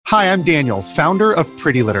Hi, I'm Daniel, founder of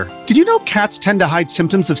Pretty Litter. Did you know cats tend to hide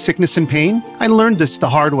symptoms of sickness and pain? I learned this the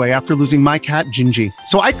hard way after losing my cat, Gingy.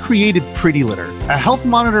 So I created Pretty Litter, a health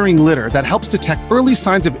monitoring litter that helps detect early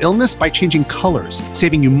signs of illness by changing colors,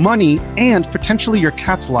 saving you money and potentially your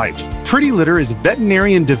cat's life. Pretty Litter is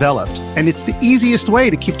veterinarian developed, and it's the easiest way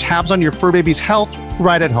to keep tabs on your fur baby's health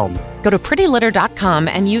right at home. Go to prettylitter.com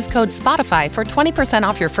and use code SPOTIFY for 20%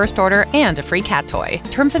 off your first order and a free cat toy.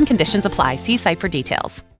 Terms and conditions apply. See site for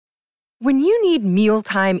details. When you need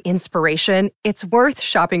mealtime inspiration, it's worth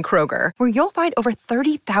shopping Kroger, where you'll find over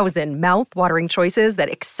 30,000 mouth-watering choices that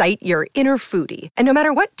excite your inner foodie. And no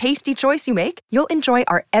matter what tasty choice you make, you'll enjoy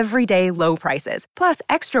our everyday low prices, plus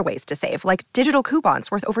extra ways to save, like digital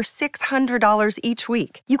coupons worth over $600 each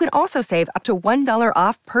week. You can also save up to $1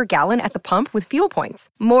 off per gallon at the pump with fuel points.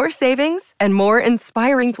 More savings and more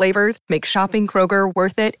inspiring flavors make shopping Kroger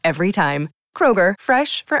worth it every time. Kroger,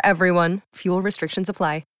 fresh for everyone. Fuel restrictions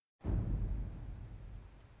apply.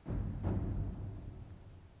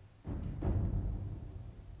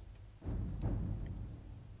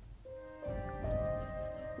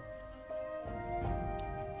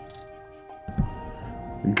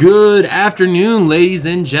 Good afternoon, ladies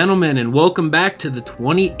and gentlemen, and welcome back to the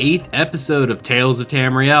 28th episode of Tales of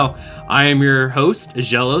Tamriel. I am your host,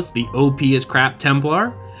 Agelos, the OP as Crap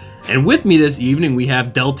Templar, and with me this evening we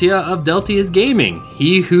have Deltia of Deltia's Gaming,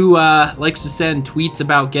 he who likes to send tweets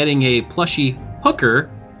about getting a plushy hooker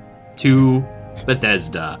to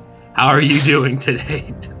Bethesda. How are you doing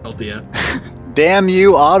today, Deltia? Damn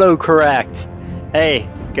you, autocorrect. Hey.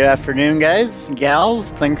 Good afternoon, guys and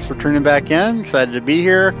gals. Thanks for tuning back in. Excited to be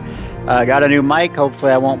here. Got a new mic.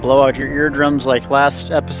 Hopefully I won't blow out your eardrums like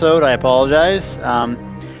last episode. I apologize.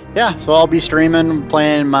 So I'll be streaming,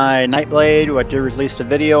 playing my Nightblade, what I released a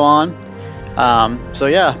video on.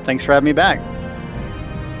 Thanks for having me back.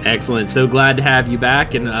 Excellent. So glad to have you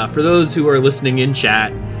back. And for those who are listening in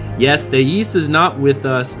chat, yes, Thais is not with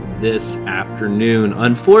us this afternoon.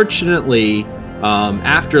 Unfortunately,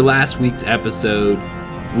 after last week's episode,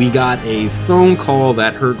 we got a phone call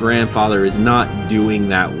that her grandfather is not doing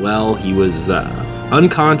that well. He was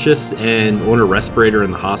unconscious and on a respirator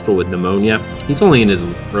in the hospital with pneumonia. He's only in his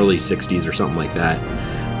early 60s or something like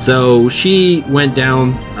that. So she went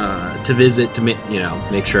down to visit to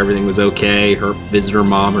make sure everything was okay. Visit her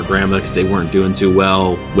mom, her grandma, because they weren't doing too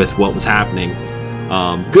well with what was happening.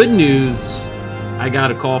 Good news, I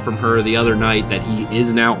got a call from her the other night that he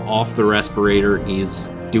is now off the respirator. He's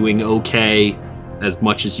doing okay. As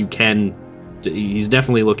much as you can. He's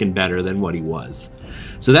definitely looking better than what he was.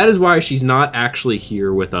 So that is why she's not actually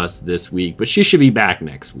here with us this week, but she should be back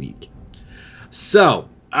next week. So,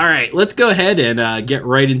 all right, let's go ahead and get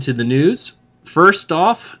right into the news. First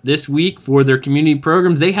off, this week for their community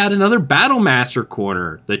programs, they had another Battlemaster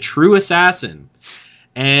corner, the True Assassin.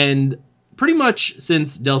 And pretty much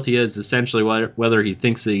since Deltia is essentially, whether he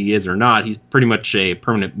thinks that he is or not, he's pretty much a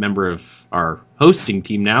permanent member of our hosting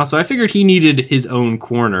team now. So I figured he needed his own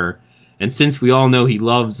corner. And since we all know he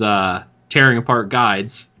loves tearing apart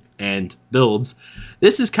guides and builds,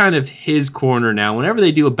 this is kind of his corner now. Whenever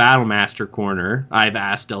they do a Battlemaster corner, I've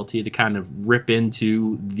asked Deltia to kind of rip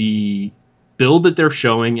into the build that they're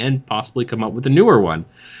showing and possibly come up with a newer one.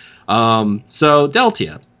 So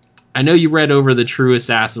Deltia, I know you read over the True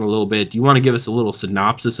Assassin a little bit. Do you want to give us a little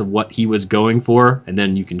synopsis of what he was going for, and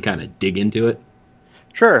then you can kind of dig into it?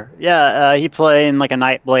 Sure. Yeah, he playing like a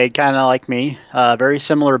Nightblade, kind of like me. Very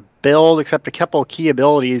similar build, except a couple key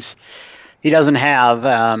abilities he doesn't have.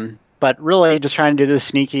 But really just trying to do this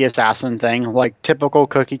sneaky assassin thing, like typical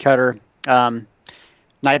cookie cutter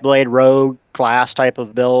Nightblade rogue class type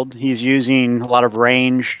of build. He's using a lot of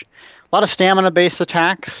ranged, a lot of stamina-based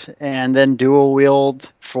attacks, and then dual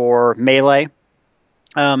wield for melee.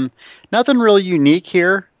 Nothing really unique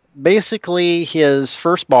here. Basically, his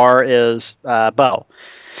first bar is bow.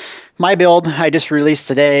 My build I just released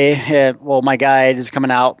today. My guide is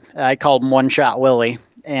coming out. I called him One Shot Willie,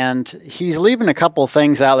 and he's leaving a couple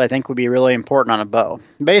things out that I think would be really important on a bow.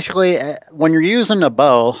 Basically, when you're using a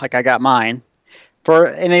bow, like I got mine,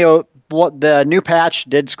 what the new patch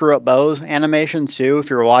did screw up bows animations too. If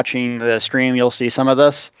you're watching the stream, you'll see some of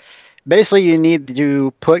this. Basically, you need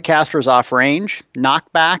to put casters off range,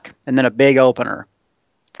 knockback, and then a big opener.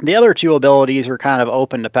 The other two abilities are kind of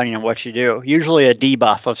open depending on what you do. Usually a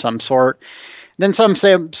debuff of some sort. Then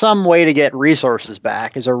some way to get resources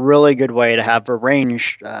back is a really good way to have a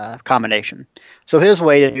range combination. So his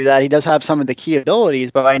way to do that, he does have some of the key abilities,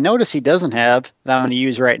 but I notice he doesn't have, that I'm going to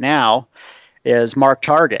use right now, is Mark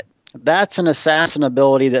Target. That's an assassin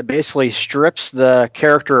ability that basically strips the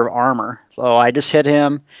character of armor. So I just hit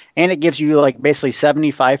him, and it gives you like basically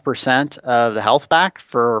 75% of the health back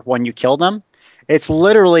for when you kill them. It's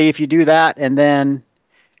literally, if you do that and then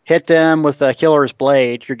hit them with a killer's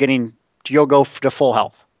blade, you'll go to full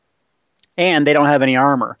health. And they don't have any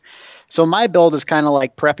armor. So my build is kind of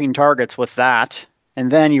like prepping targets with that, and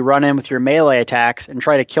then you run in with your melee attacks and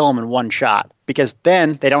try to kill them in one shot, because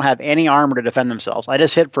then they don't have any armor to defend themselves. I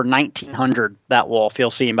just hit for 1900 that wolf. You'll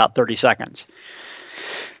see in about 30 seconds.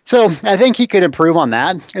 So I think he could improve on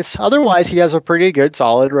that. Otherwise, he has a pretty good,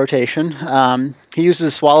 solid rotation. He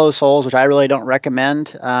uses Swallow Souls, which I really don't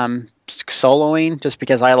recommend soloing, just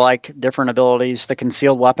because I like different abilities. The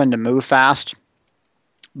concealed weapon to move fast.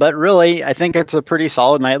 But really, I think it's a pretty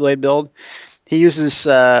solid Nightblade build. He uses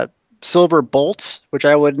Silver Bolts, which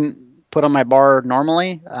I wouldn't put on my bar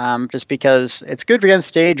normally, just because it's good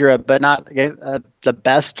against Daedra, but not the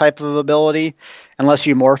best type of ability. Unless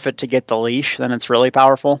you morph it to get the leash, then it's really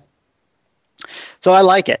powerful. So I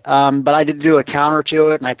like it, but I did do a counter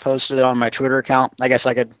to it, and I posted it on my Twitter account. I guess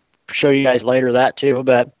I could show you guys later that too,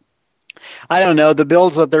 but I don't know. The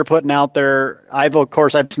builds that they're putting out there, I've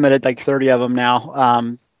submitted like 30 of them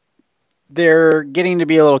now. They're getting to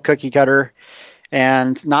be a little cookie cutter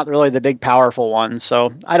and not really the big powerful ones.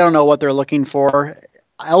 So I don't know what they're looking for.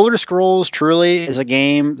 Elder Scrolls truly is a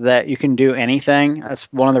game that you can do anything. That's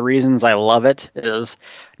one of the reasons I love it, is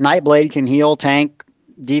Nightblade can heal, tank,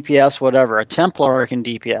 DPS, whatever. A Templar can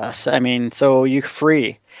DPS. I mean, so you're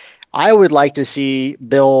free. I would like to see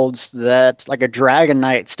builds that, like a Dragon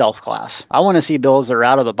Knight stealth class. I want to see builds that are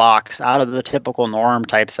out of the box, out of the typical norm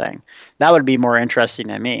type thing. That would be more interesting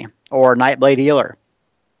to me. Or Nightblade Healer.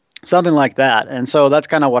 Something like that. And so that's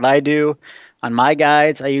kind of what I do on my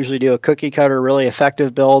guides. I usually do a cookie cutter, really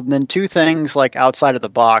effective build, and then two things like outside of the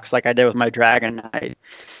box, like I did with my Dragon Knight.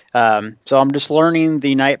 So I'm just learning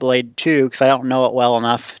the Nightblade too, because I don't know it well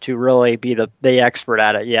enough to really be the expert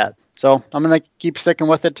at it yet. So I'm going to keep sticking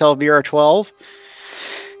with it till VR12.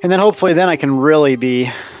 And then hopefully then I can really be,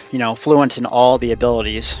 fluent in all the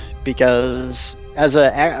abilities. Because as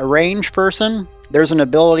a range person, there's an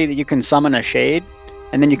ability that you can summon a shade,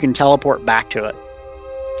 and then you can teleport back to it.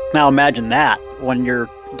 Now imagine that, when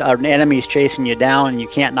an enemy's chasing you down and you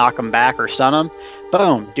can't knock them back or stun them,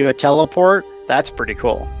 boom, do a teleport. That's pretty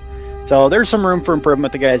cool. So there's some room for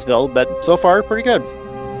improvement with the guy's build, but so far, pretty good.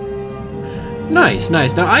 Nice.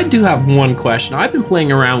 Now, I do have one question. I've been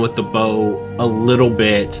playing around with the bow a little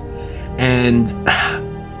bit, and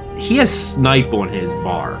he has Snipe on his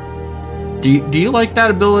bar. Do you like that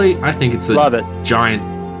ability? I think it's Love it.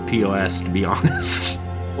 Giant POS, to be honest.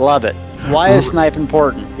 Love it. Why is Snipe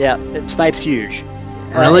important? Yeah, Snipe's huge.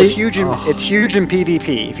 Really? It's huge in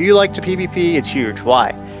PvP. If you like to PvP, it's huge.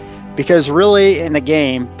 Why? Because really, in a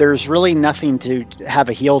game, there's really nothing to have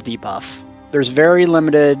a heal debuff. There's very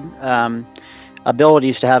limited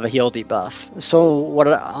abilities to have a heal debuff. So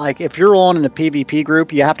if you're rolling in a PvP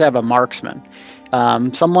group, you have to have a marksman.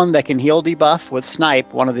 Someone that can heal debuff with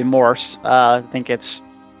Snipe, one of the morphs, I think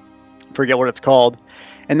forget what it's called.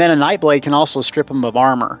 And then a Nightblade can also strip him of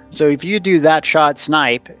armor. So if you do that shot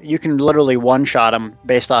Snipe, you can literally one-shot him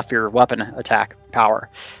based off your weapon attack power.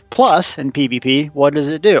 Plus, in PvP, what does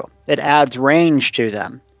it do? It adds range to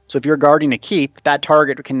them. So if you're guarding a keep, that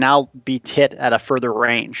target can now be hit at a further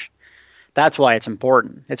range. That's why it's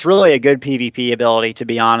important. It's really a good PvP ability, to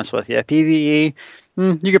be honest with you. PvE,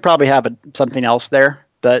 you could probably have something else there.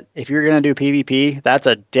 But if you're going to do PvP, that's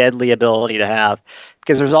a deadly ability to have.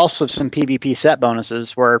 Because there's also some PvP set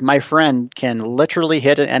bonuses where my friend can literally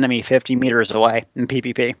hit an enemy 50 meters away in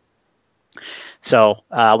PvP. So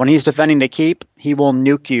when he's defending the keep, he will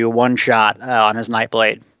nuke you one shot on his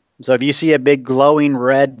Nightblade. So if you see a big glowing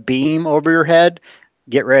red beam over your head,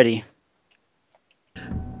 get ready.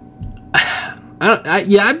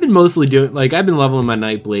 I've been mostly doing, I've been leveling my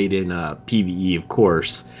Nightblade in PvE, of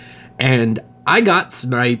course. And I got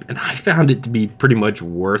Snipe, and I found it to be pretty much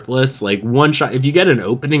worthless. Like, one shot, if you get an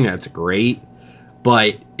opening, that's great.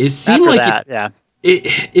 But it seemed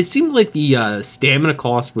it seemed like the stamina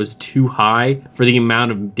cost was too high for the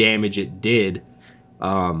amount of damage it did.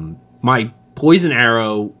 My poison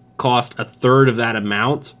arrow cost a third of that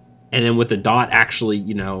amount, and then with the dot, actually,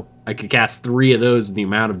 I could cast 3 of those, and the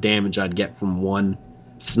amount of damage I'd get from one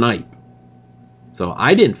Snipe. So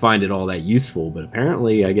I didn't find it all that useful, but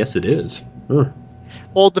apparently, I guess it is. Huh.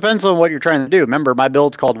 Well, it depends on what you're trying to do. Remember, my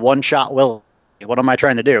build's called One Shot Will. What am I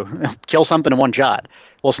trying to do? Kill something in one shot.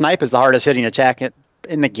 Well, Snipe is the hardest hitting attack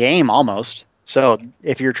in the game, almost. So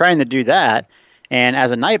if you're trying to do that, and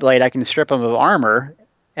as a Nightblade, I can strip him of armor,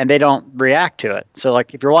 and they don't react to it. So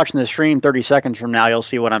like if you're watching the stream 30 seconds from now, you'll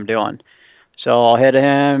see what I'm doing. So I'll hit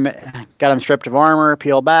him, got him stripped of armor,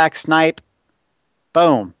 peel back, snipe,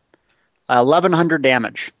 boom. 1,100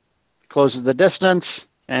 damage. Closes the distance,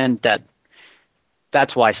 and dead.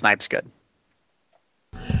 That's why snipe's good.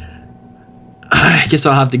 I guess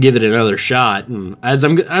I'll have to give it another shot. And as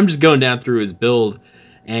I'm just going down through his build,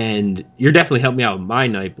 and you're definitely helping me out with my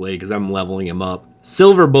Nightblade because I'm leveling him up.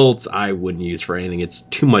 Silver Bolts I wouldn't use for anything. It's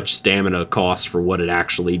too much stamina cost for what it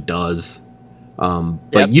actually does.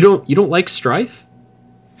 But you don't like Strife?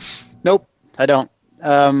 Nope, I don't.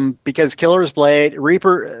 Because Killer's Blade,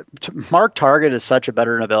 Reaper, Mark Target is such a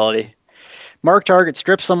better ability. Mark Target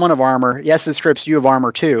strips someone of armor. Yes, it strips you of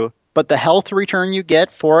armor too, but the health return you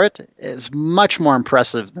get for it is much more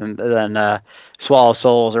impressive than Swallow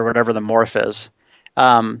Souls or whatever the morph is.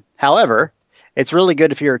 However, it's really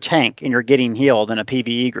good if you're a tank and you're getting healed in a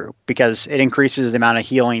PvE group because it increases the amount of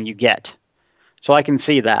healing you get. So I can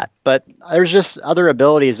see that. But there's just other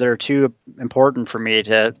abilities that are too important for me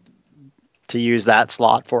to use that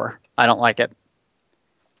slot for. I don't like it.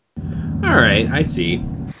 All right, I see.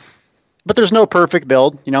 But there's no perfect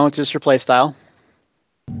build. It's just your play style.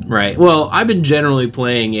 Right. Well, I've been generally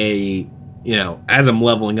playing as I'm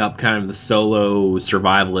leveling up, kind of the solo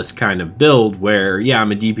survivalist kind of build where,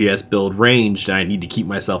 I'm a DPS build ranged and I need to keep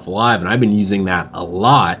myself alive. And I've been using that a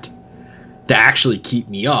lot to actually keep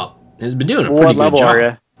me up. And it's been doing a pretty good job. What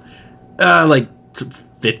level are you? Like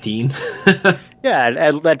 15.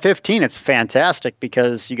 Yeah, at 15, it's fantastic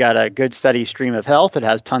because you got a good steady stream of health. It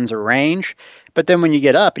has tons of range. But then when you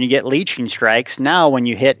get up and you get leeching strikes, now when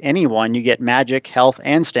you hit anyone, you get magic, health,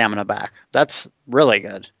 and stamina back. That's really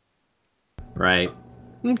good. Right.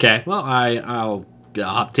 Okay. Well,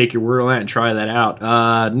 I'll take your word on that and try that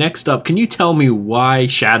out. Next up, can you tell me why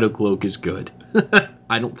Shadow Cloak is good?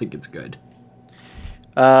 I don't think it's good.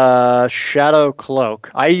 Shadow Cloak.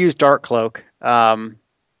 I use Dark Cloak.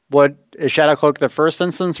 What is Shadow Cloak the first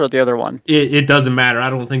instance or the other one? It doesn't matter. I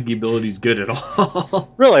don't think the ability's good at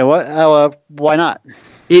all. Really? What? Why not?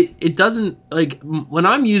 It doesn't, like, when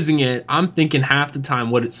I'm using it, I'm thinking half the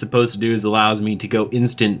time what it's supposed to do is allows me to go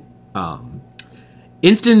instant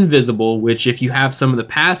invisible, which if you have some of the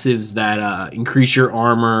passives that increase your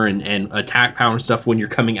armor and attack power and stuff when you're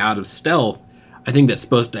coming out of stealth, I think that's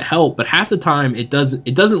supposed to help. But half the time it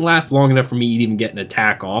doesn't last long enough for me to even get an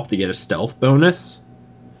attack off to get a stealth bonus.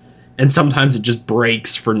 And sometimes it just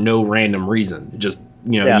breaks for no random reason. It just,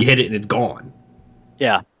 you hit it and it's gone.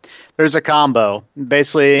 Yeah. There's a combo.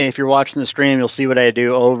 Basically, if you're watching the stream, you'll see what I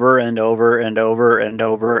do over and over and over and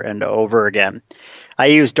over and over again. I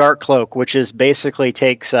use Dark Cloak, which is basically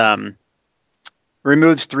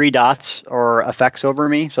removes 3 dots or effects over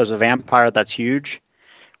me. So as a vampire, that's huge.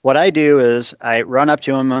 What I do is I run up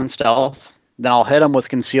to him on stealth, then I'll hit him with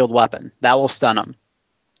Concealed Weapon. That will stun him.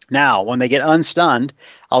 Now, when they get unstunned,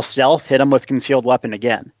 I'll stealth, hit them with Concealed Weapon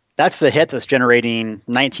again. That's the hit that's generating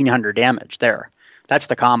 1,900 damage there. That's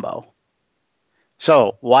the combo.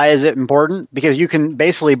 So, why is it important? Because you can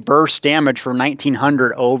basically burst damage for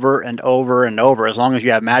 1,900 over and over and over as long as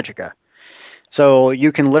you have Magicka. So,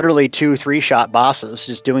 you can literally 2-3 shot bosses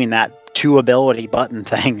just doing that 2 ability button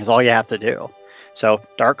thing is all you have to do. So,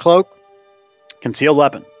 Dark Cloak, Concealed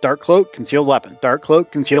Weapon. Dark Cloak, Concealed Weapon. Dark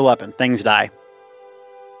Cloak, Concealed Weapon. Things die.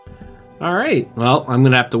 All right. Well, I'm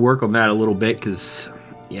going to have to work on that a little bit because,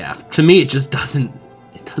 to me, it just doesn't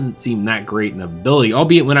seem that great an ability.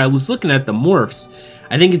 Albeit when I was looking at the morphs,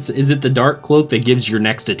 I think is it the Dark Cloak that gives your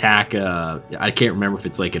next attack, I can't remember if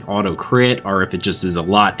it's like an auto crit or if it just is a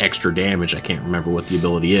lot extra damage. I can't remember what the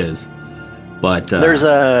ability is. But there's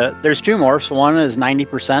 2 morphs. One is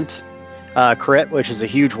 90% crit, which is a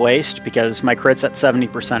huge waste because my crit's at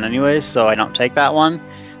 70% anyways, so I don't take that one.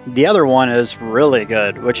 The other one is really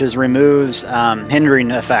good, which is removes hindering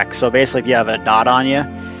effects. So basically, if you have a dot on you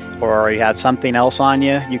or you have something else on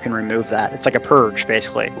you, you can remove that. It's like a purge,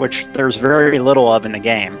 basically, which there's very little of in the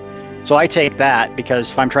game. So I take that because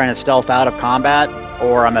if I'm trying to stealth out of combat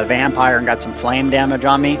or I'm a vampire and got some flame damage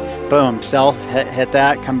on me, boom, stealth, hit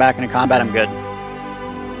that, come back into combat, I'm good.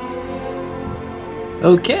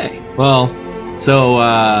 Okay. Well, so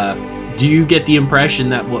do you get the impression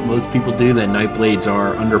that what most people do, that Nightblades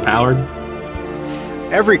are underpowered?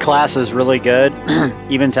 Every class is really good,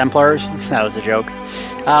 even Templars. That was a joke.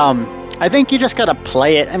 I think you just got to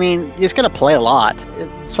play it. I mean, you just got to play a lot.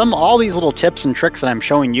 All these little tips and tricks that I'm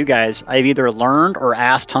showing you guys, I've either learned or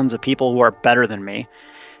asked tons of people who are better than me.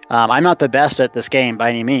 I'm not the best at this game by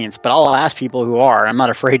any means, but I'll ask people who are. I'm not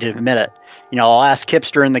afraid to admit it. I'll ask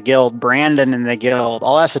Kipster in the guild, Brandon in the guild.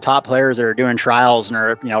 I'll ask the top players that are doing trials and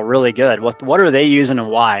are, really good. What are they using and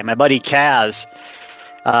why? My buddy Kaz,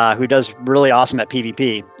 who does really awesome at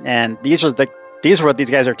PvP. And these are what these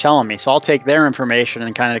guys are telling me. So I'll take their information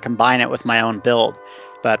and kind of combine it with my own build.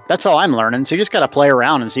 But that's all I'm learning. So you just got to play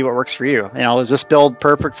around and see what works for you. Is this build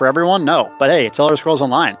perfect for everyone? No. But hey, it's Elder Scrolls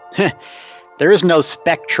Online. There is no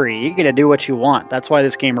spec tree. You get to do what you want. That's why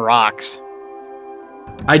this game rocks.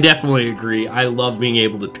 I definitely agree. I love being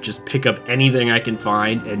able to just pick up anything I can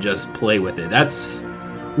find and just play with it. That's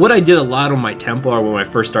what I did a lot on my Templar when I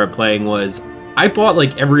first started playing. Was I bought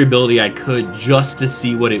like every ability I could just to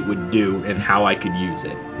see what it would do and how I could use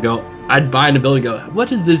it. I'd buy an ability and go, what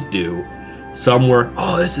does this do? Some were,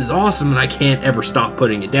 oh, this is awesome, and I can't ever stop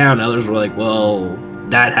putting it down. Others were like, well,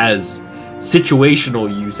 that has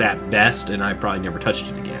situational use at best, and I probably never touched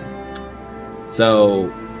it again. So,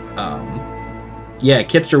 yeah,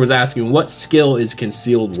 Kipster was asking, what skill is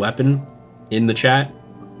concealed weapon in the chat?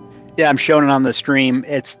 Yeah, I'm showing it on the stream.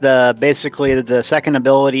 It's basically the second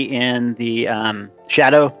ability in the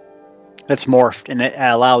Shadow that's morphed, and it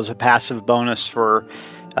allows a passive bonus for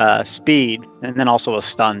speed, and then also a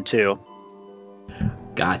stun, too.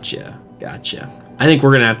 Gotcha. I think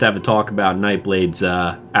we're going to have a talk about Nightblades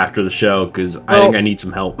after the show, because I think I need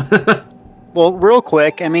some help. Well, real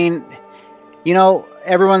quick, I mean,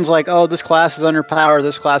 everyone's like, oh, this class is underpowered,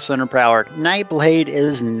 this class is underpowered. Nightblade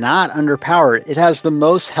is not underpowered. It has the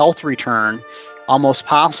most health return almost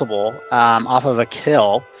possible off of a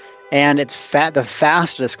kill, and it's the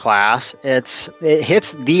fastest class. It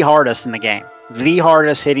hits the hardest in the game. The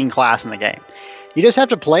hardest hitting class in the game. You just have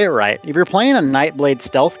to play it right. If you're playing a Nightblade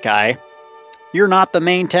stealth guy, you're not the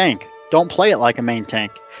main tank. Don't play it like a main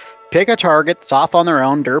tank. Pick a target that's off on their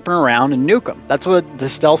own, derping around, and nuke them. That's what the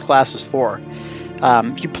stealth class is for. You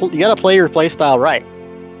got to play your playstyle right.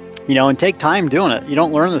 And take time doing it. You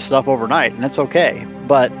don't learn this stuff overnight, and it's okay.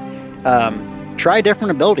 But try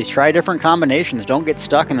different abilities. Try different combinations. Don't get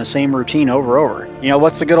stuck in the same routine over and over.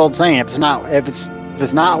 What's the good old saying? If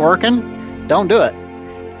it's not working, don't do it.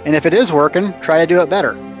 And if it is working, try to do it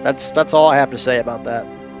better. That's all I have to say about that.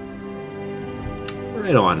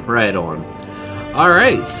 Right on. All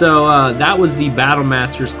right, so that was the Battle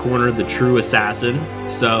Masters Corner, the True Assassin.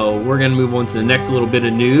 So we're going to move on to the next little bit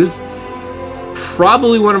of news.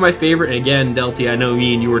 Probably one of my favorite, and again, Delty, I know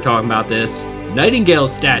me and you were talking about this. Nightingale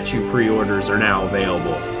statue pre-orders are now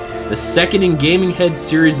available. The second in Gaming Head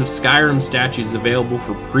series of Skyrim statues is available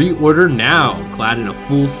for pre-order now. Clad in a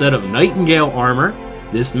full set of Nightingale armor,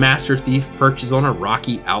 this Master Thief perches on a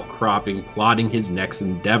rocky outcropping, plotting his next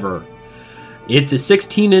endeavor. It's a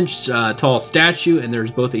 16-inch tall statue, and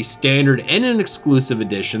there's both a standard and an exclusive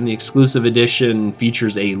edition. The exclusive edition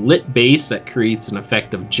features a lit base that creates an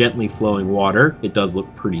effect of gently flowing water. It does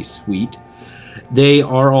look pretty sweet. They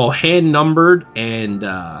are all hand-numbered, and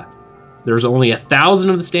there's only 1,000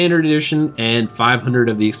 of the standard edition and 500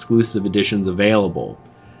 of the exclusive editions available.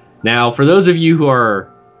 Now, for those of you who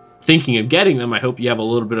are thinking of getting them, I hope you have a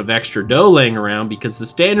little bit of extra dough laying around, because the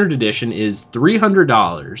standard edition is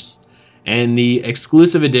 $300 and the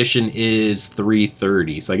exclusive edition is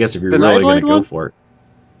 $330. So I guess if you're really going to go for it,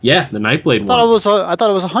 yeah, the Nightblade one. I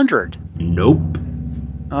thought it was $100. Nope.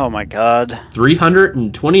 Oh my god.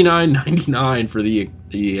 $329.99 for the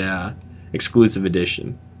exclusive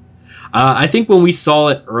edition. I think when we saw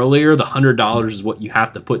it earlier, the $100 is what you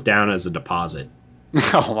have to put down as a deposit.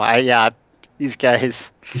 Oh my, yeah. These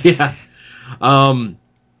guys. Yeah.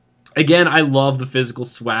 Again, I love the physical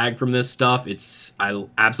swag from this stuff. I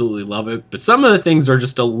absolutely love it. But some of the things are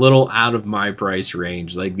just a little out of my price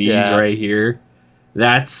range. Like these right here.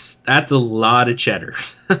 That's a lot of cheddar.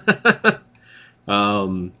 And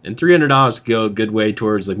 $300 could go a good way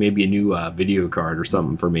towards like maybe a new video card or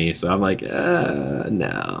something for me. So I'm like,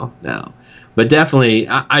 no. But definitely,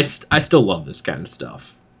 I still love this kind of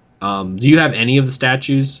stuff. Do you have any of the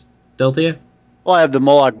statues, Deltia? Well, I have the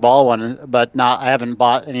Moloch Ball one, but I haven't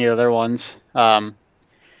bought any other ones. I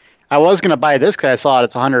was going to buy this because I saw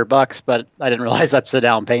it's $100, but I didn't realize that's the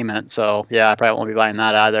down payment. So yeah, I probably won't be buying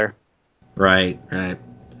that either. Right.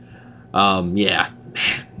 Yeah.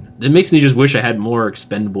 It makes me just wish I had more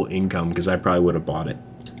expendable income, because I probably would have bought it.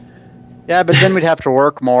 Yeah, but then we'd have to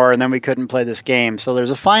work more, and then we couldn't play this game. So there's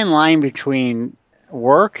a fine line between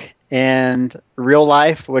work and real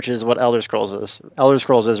life, which is what Elder Scrolls is. Elder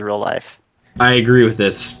Scrolls is real life. I agree with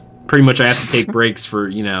this. Pretty much I have to take breaks for,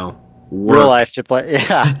 work. Real life to play.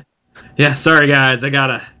 Yeah. Yeah, sorry guys. I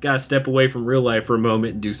gotta step away from real life for a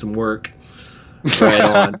moment and do some work. Right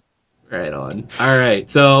on. Right on. All right.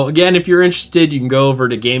 So again, if you're interested, you can go over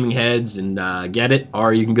to Gaming Heads and get it,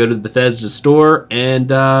 or you can go to the Bethesda store and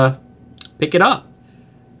pick it up.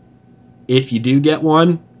 If you do get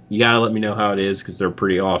one, you gotta let me know how it is, because they're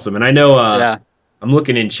pretty awesome. And I know I'm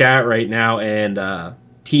looking in chat right now, and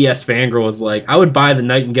TS Fangirl was like, I would buy the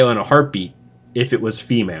Nightingale in a heartbeat if it was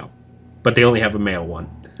female, but they only have a male one.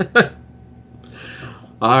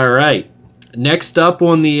 All right. Next up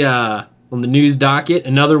on the news docket,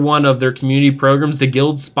 another one of their community programs, the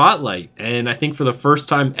Guild Spotlight. And I think for the first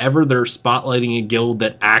time ever, they're spotlighting a guild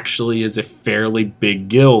that actually is a fairly big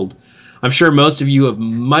guild. I'm sure most of you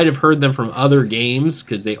might have heard them from other games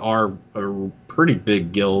because they are a pretty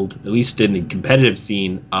big guild, at least in the competitive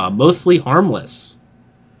scene. Mostly Harmless.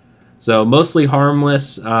 So Mostly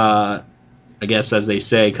Harmless, I guess as they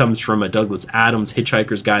say, comes from a Douglas Adams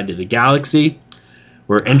Hitchhiker's Guide to the Galaxy,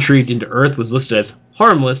 where entry into Earth was listed as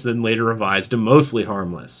harmless, then later revised to Mostly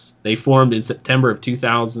Harmless. They formed in September of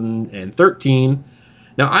 2013.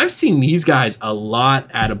 Now, I've seen these guys a lot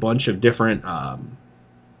at a bunch of different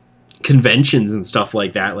conventions and stuff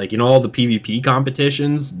like that. Like in all the PvP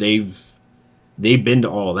competitions, they've been to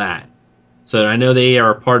all that. So I know they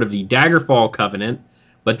are part of the Daggerfall Covenant,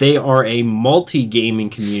 but they are a multi-gaming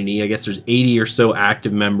community. I guess there's 80 or so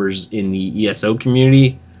active members in the ESO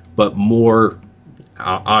community, but more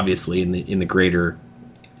obviously in the greater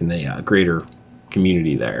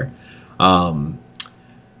community there.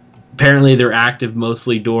 Apparently they're active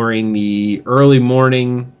mostly during the early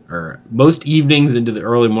morning, or most evenings into the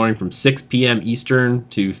early morning from 6 p.m. Eastern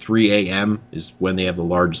to 3 a.m. is when they have the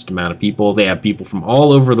largest amount of people. They have people from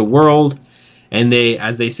all over the world, and they,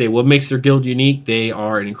 as they say, what makes their guild unique, they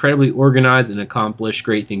are an incredibly organized and accomplish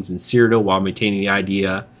great things in Cyrodiil while maintaining the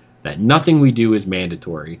idea that nothing we do is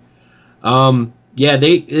mandatory. Yeah,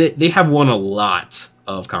 they have won a lot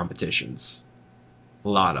of competitions. A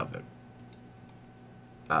lot of it.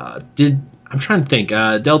 I'm trying to think.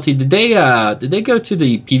 Delty, did they go to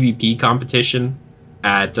the PvP competition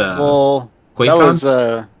at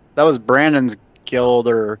QuakeCon? That was Brandon's guild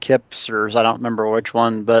or Kip's, or I don't remember which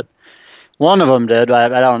one, but one of them did.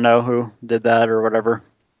 I don't know who did that or whatever.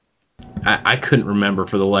 I couldn't remember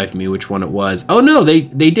for the life of me which one it was. Oh no, they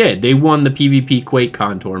did. They won the PvP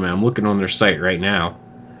QuakeCon tournament. I'm looking on their site right now.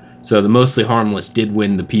 So the Mostly Harmless did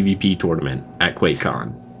win the PvP tournament at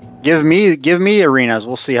QuakeCon. Give me arenas.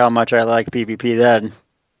 We'll see how much I like PvP then.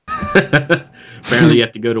 Apparently you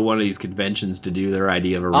have to go to one of these conventions to do their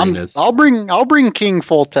idea of arenas. I'll bring King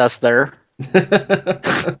Full Test there.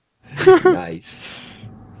 Nice.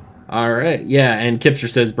 All right, yeah, and Kipster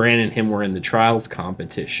says Brandon and him were in the Trials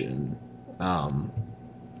competition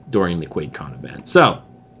during the QuakeCon event. So,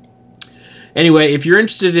 anyway, if you're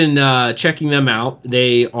interested in checking them out,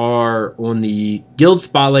 they are on the Guild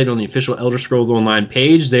Spotlight on the official Elder Scrolls Online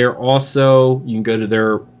page. They're also, you can go to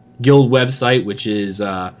their guild website, which is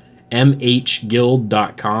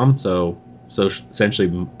mhguild.com. So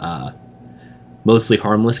essentially,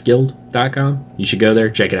 mostlyharmlessguild.com. You should go there,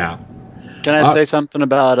 check it out. Can I say something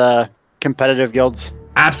about competitive guilds?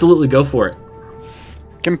 Absolutely, go for it.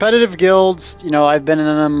 Competitive guilds, I've been in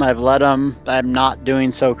them, I've led them. I'm not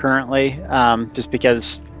doing so currently, just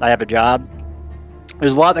because I have a job.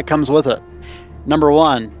 There's a lot that comes with it. Number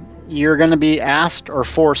one, you're going to be asked or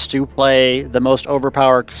forced to play the most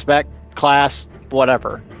overpowered spec, class,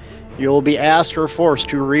 whatever. You'll be asked or forced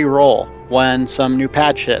to re-roll when some new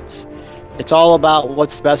patch hits. It's all about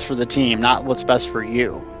what's best for the team, not what's best for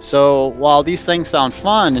you. So while these things sound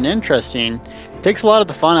fun and interesting, it takes a lot of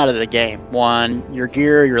the fun out of the game. One, your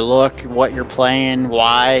gear, your look, what you're playing,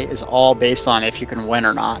 why, is all based on if you can win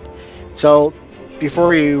or not. So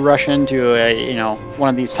before you rush into one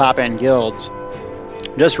of these top-end guilds,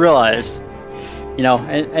 just realize,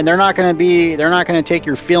 and they're not going to take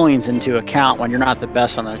your feelings into account when you're not the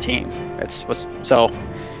best on the team. So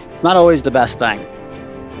it's not always the best thing.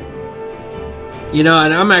 And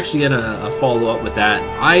I'm actually going to follow up with that.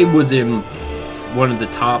 I was in one of the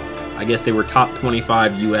top, I guess they were top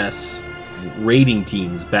 25 U.S. rating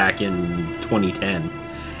teams back in 2010.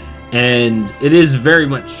 And it is very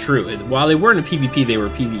much true. While they weren't a PvP, they were a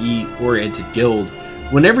PvE-oriented guild.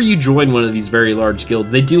 Whenever you join one of these very large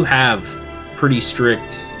guilds, they do have pretty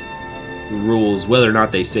strict rules, whether or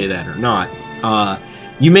not they say that or not.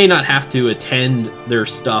 You may not have to attend their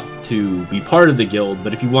stuff to be part of the guild,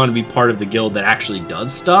 but if you want to be part of the guild that actually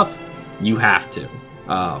does stuff, you have to.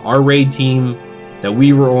 Our raid team that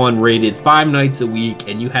we were on raided 5 nights a week,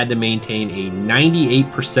 and you had to maintain a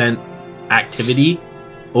 98% activity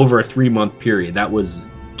over a 3-month period. That was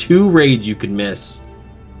 2 raids you could miss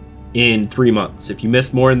in 3 months. If you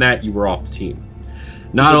missed more than that, you were off the team.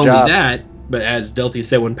 Not only that, but as Delty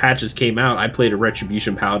said, when patches came out, I played a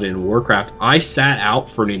Retribution Paladin in Warcraft. I sat out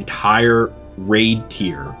for an entire raid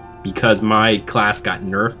tier because my class got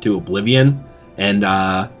nerfed to Oblivion, and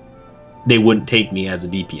they wouldn't take me as a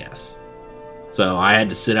DPS. So I had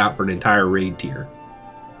to sit out for an entire raid tier.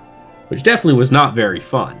 which definitely was not very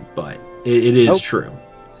fun, but it is true.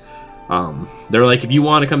 They're like, if you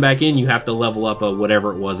want to come back in, you have to level up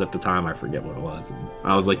whatever it was at the time. I forget what it was. And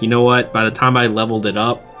I was like, you know what? By the time I leveled it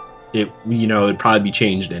up, it'd probably be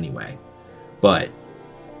changed anyway. But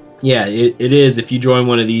yeah, it is. If you join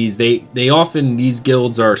one of these, they often, these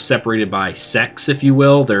guilds are separated by sex, if you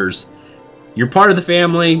will. You're part of the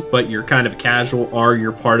family, but you're kind of casual, or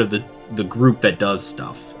you're part of the group that does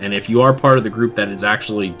stuff. And if you are part of the group that is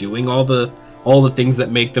actually doing all the things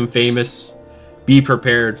that make them famous, be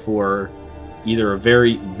prepared for either a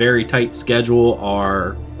very, very tight schedule,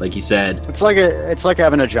 or, like you said, it's like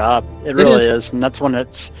having a job. It really is, and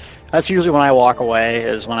that's usually when I walk away,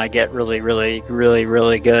 is when I get really, really, really,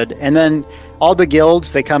 really good. And then all the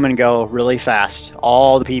guilds, they come and go really fast.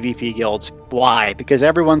 All the PvP guilds. Why? Because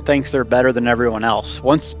everyone thinks they're better than everyone else.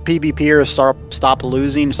 Once PvPers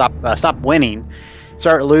stop winning,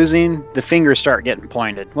 start losing, the fingers start getting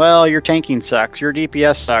pointed. Well, your tanking sucks. Your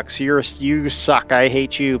DPS sucks. You suck. I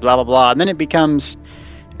hate you. Blah blah blah. And then it becomes,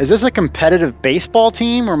 is this a competitive baseball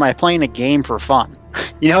team, or am I playing a game for fun?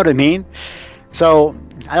 You know what I mean? So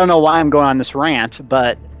I don't know why I'm going on this rant,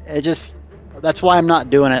 but that's why I'm not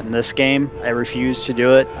doing it in this game. I refuse to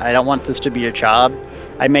do it. I don't want this to be a job.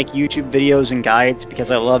 I make YouTube videos and guides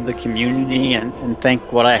because I love the community and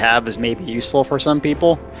think what I have is maybe useful for some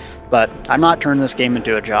people. But I'm not turning this game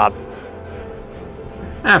into a job.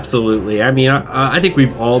 Absolutely. I mean, I think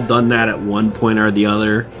we've all done that at one point or the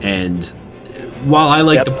other. And while I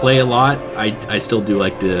like to play a lot, I still do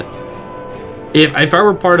like to... If I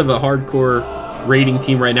were part of a hardcore rating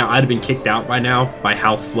team right now, I'd have been kicked out by now by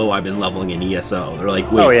how slow I've been leveling in ESO. They're like,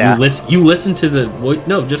 wait, you listen to the...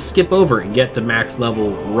 No, just skip over and get to max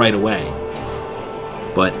level right away.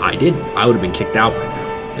 But I didn't. I would have been kicked out by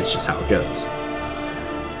now. It's just how it goes.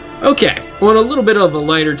 Okay, on a little bit of a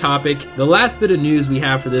lighter topic, the last bit of news we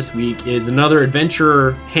have for this week is another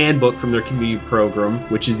Adventurer handbook from their community program,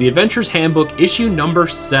 which is the Adventurer's Handbook issue number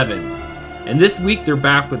 7. And this week they're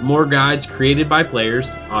back with more guides created by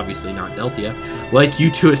players, obviously not Deltia, like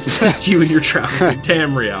you, to assist you in your travels in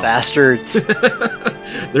Tamriel. Bastards.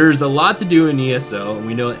 There's a lot to do in ESO, and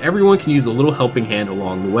we know that everyone can use a little helping hand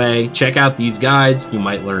along the way. Check out these guides, you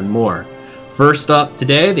might learn more. First up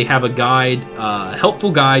today, they have a guide,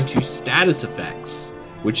 helpful guide to status effects,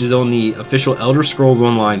 which is on the official Elder Scrolls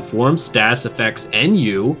Online forum, Status Effects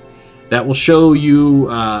NU, that will show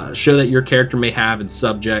that your character may have and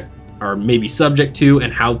may be subject to,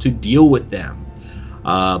 and how to deal with them.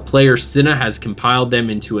 Player Cinna has compiled them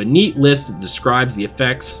into a neat list that describes the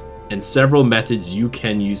effects and several methods you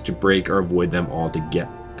can use to break or avoid them altogether.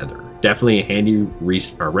 Definitely a handy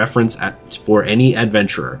reference for any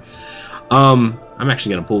adventurer. I'm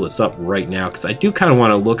actually going to pull this up right now because I do kind of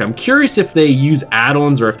want to look. I'm curious if they use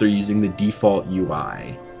add-ons or if they're using the default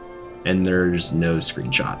UI. And there's no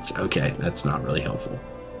screenshots. Okay, that's not really helpful.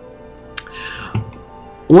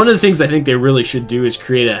 One of the things I think they really should do is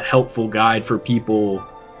create a helpful guide for people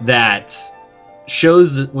that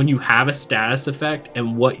shows that when you have a status effect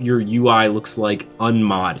and what your UI looks like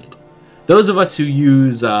unmodded. Those of us who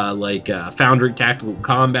use Foundry Tactical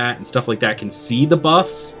Combat and stuff like that can see the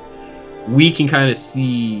buffs. We can kind of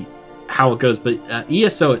see how it goes, but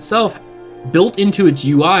ESO itself, built into its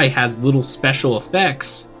UI, has little special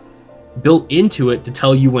effects built into it to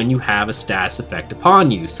tell you when you have a status effect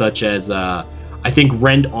upon you, such as I think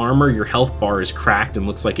Rend Armor, your health bar is cracked and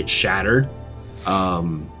looks like it's shattered.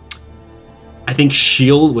 I think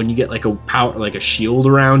Shield, when you get like a shield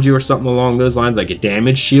around you or something along those lines, like a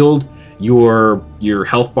damage shield, your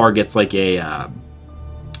health bar gets like a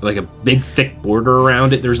big thick border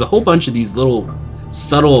around it. There's a whole bunch of these little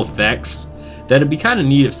subtle effects that'd be kind of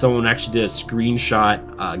neat if someone actually did a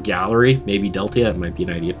screenshot gallery, maybe Delta, that might be an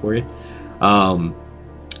idea for you,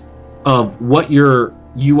 of what your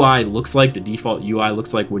UI looks like, the default UI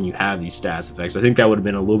looks like when you have these status effects. I think that would have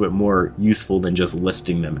been a little bit more useful than just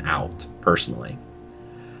listing them out, personally.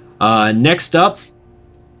 Next up,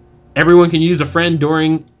 everyone can use a friend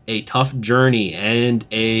during a tough journey, and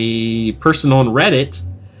a person on Reddit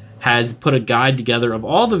has put a guide together of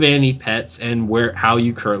all the vanity pets and how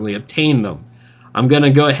you currently obtain them. I'm going to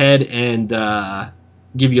go ahead and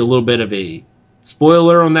give you a little bit of a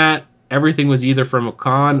spoiler on that. Everything was either from a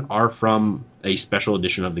con or from a special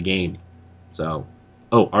edition of the game. So,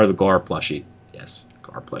 or the Gar plushie. Yes,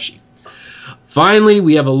 Gar plushie. Finally,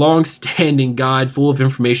 we have a long-standing guide full of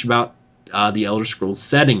information about the Elder Scrolls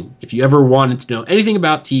setting. If you ever wanted to know anything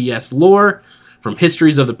about TES lore, from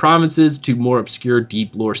histories of the provinces to more obscure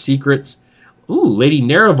deep lore secrets, Lady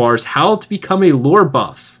Nerevar's How to Become a Lore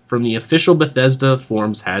Buff from the official Bethesda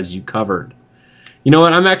forums has you covered. You know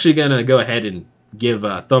what? I'm actually going to go ahead and give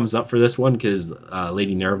a thumbs up for this one because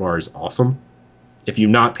Lady Nerevar is awesome. If you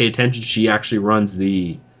not pay attention, she actually runs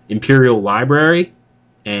the Imperial Library,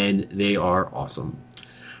 and they are awesome.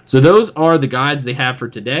 So those are the guides they have for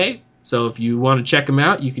today. So if you want to check them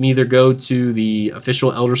out, you can either go to the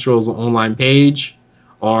official Elder Scrolls Online page,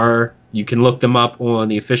 or you can look them up on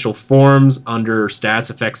the official forums under Stats,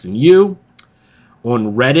 Effects, and You.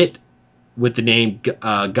 On Reddit with the name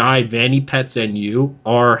Guide Vanny Pets and You,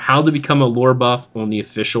 or How to Become a Lore Buff on the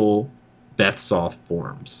official Bethsoft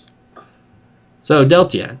forums. So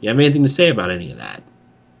Deltia, you have anything to say about any of that?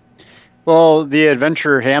 Well, the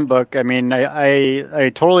Adventure Handbook, I mean,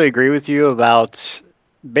 I totally agree with you about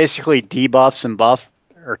basically debuffs and buff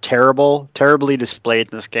are terribly displayed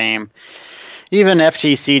in this game. Even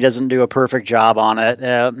FTC doesn't do a perfect job on it.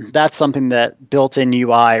 That's something that built-in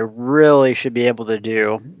UI really should be able to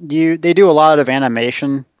do. They do a lot of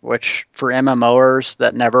animation, which for MMOers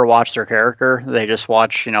that never watch their character, they just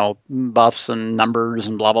watch, buffs and numbers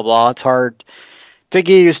and blah, blah, blah. It's hard to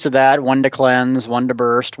get used to that. When to cleanse, when to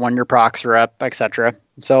burst, when your procs are up, etc.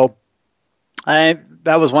 So that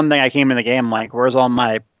was one thing I came in the game like, where's all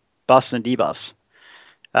my buffs and debuffs?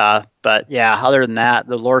 But yeah, other than that,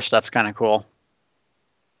 the lore stuff's kind of cool.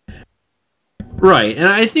 Right, and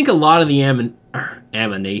I think a lot of the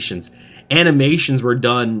animations were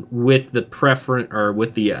done with the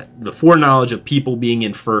with the foreknowledge of people being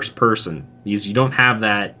in first person, because you don't have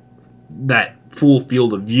that full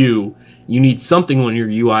field of view. You need something on your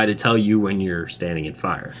UI to tell you when you're standing in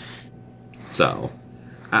fire. So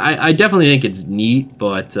I definitely think it's neat,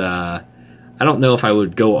 but I don't know if I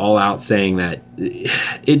would go all out saying that.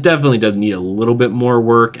 It definitely does need a little bit more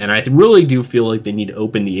work, and I really do feel like they need to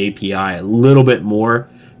open the API a little bit more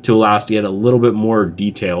to allow us to get a little bit more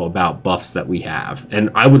detail about buffs that we have. And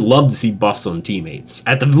I would love to see buffs on teammates.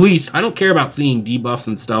 At the least, I don't care about seeing debuffs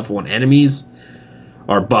and stuff on enemies,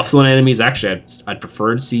 or buffs on enemies. Actually, I'd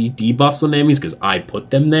prefer to see debuffs on enemies because I put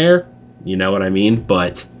them there. You know what I mean?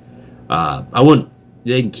 But I wouldn't.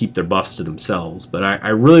 They can keep their buffs to themselves, but I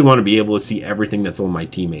really want to be able to see everything that's on my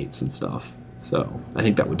teammates and stuff. So I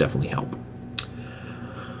think that would definitely help.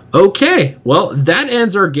 Okay, well, that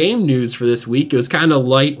ends our game news for this week. It was kind of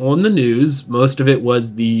light on the news. Most of it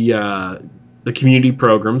was the community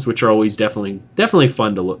programs, which are always definitely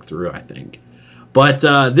fun to look through, I think. But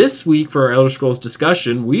this week for our Elder Scrolls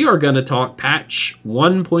discussion, we are going to talk patch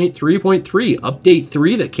 1.3.3, update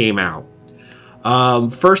 3 that came out.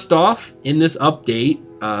 First off, in this update,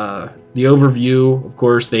 the overview, of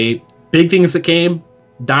course, big things that came,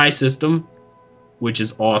 die system, which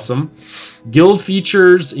is awesome. Guild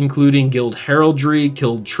features, including guild heraldry,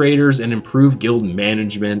 guild traders, and improved guild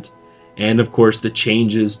management. And, of course, the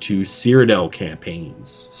changes to Cyrodiil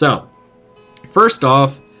campaigns. So, first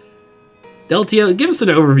off, Deltia, give us an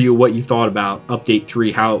overview of what you thought about Update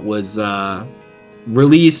 3, how it was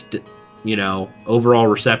released, overall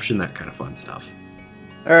reception, that kind of fun stuff.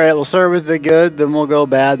 All right, we'll start with the good, then we'll go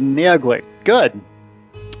bad and the ugly. Good.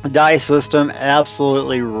 Die system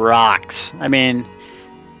absolutely rocks. I mean,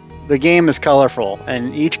 the game is colorful,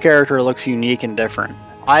 and each character looks unique and different.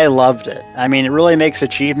 I loved it. I mean, it really makes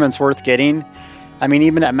achievements worth getting. I mean,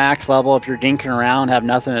 even at max level, if you're dinking around, have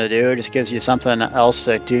nothing to do, it just gives you something else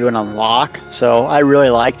to do and unlock. So I really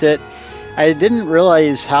liked it. I didn't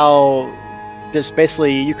realize how just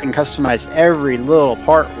basically you can customize every little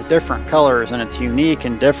part with different colors, and it's unique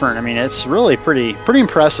and different. I mean, it's really pretty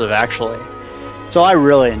impressive, actually. So I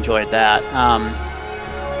really enjoyed that.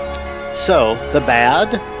 So the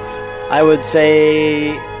bad, I would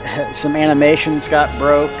say some animations got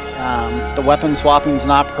broke. The weapon swapping's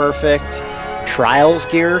not perfect. Trials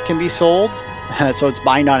gear can be sold, so it's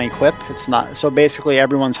bind on equip. It's not. So basically,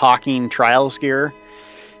 everyone's hawking Trials gear,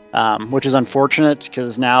 which is unfortunate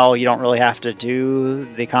because now you don't really have to do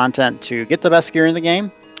the content to get the best gear in the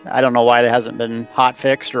game. I don't know why that hasn't been hot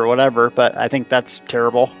fixed or whatever, but I think that's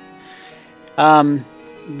terrible.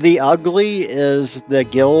 The ugly is the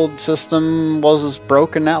guild system was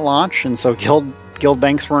broken at launch, and so guild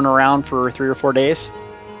banks weren't around for 3 or 4 days.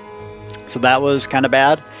 So that was kind of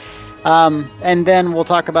bad. And then we'll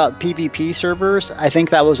talk about PvP servers. I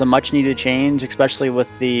think that was a much needed change, especially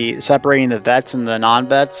with the separating the vets and the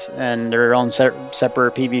non-vets and their own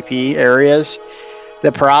separate PvP areas.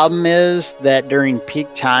 The problem is that during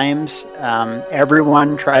peak times,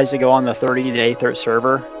 everyone tries to go on the 30-day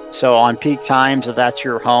server. So on peak times, if that's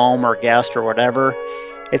your home or guest or whatever,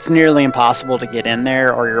 it's nearly impossible to get in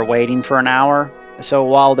there, or you're waiting for an hour. So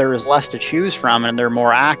while there is less to choose from and they're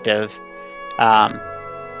more active,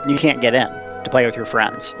 you can't get in to play with your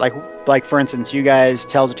friends. Like for instance, you guys,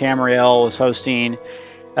 Tales of Tamriel was hosting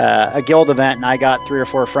a guild event, and I got 3 or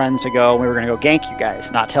 4 friends to go, and we were going to go gank you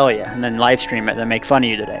guys, not tell you, and then live stream it and make fun of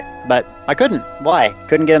you today. But I couldn't. Why?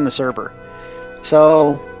 Couldn't get in the server.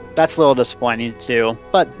 So that's a little disappointing too.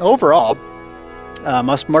 But overall,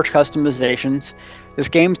 much customizations. This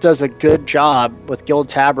game does a good job with guild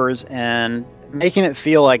tabbers and making it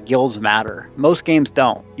feel like guilds matter. Most games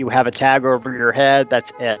don't. You have a tag over your head,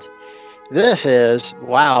 that's it. This is,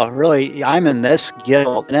 wow, really, I'm in this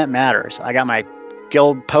guild and it matters. I got my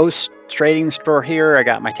guild post trading store here. I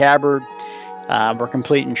got my tabard. We're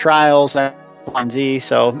completing trials, Z,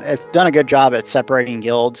 so it's done a good job at separating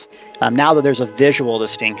guilds. Now that there's a visual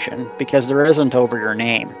distinction, because there isn't over your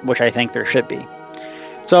name, which I think there should be.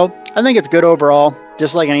 So I think it's good overall.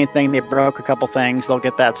 Just like anything, they broke a couple things. They'll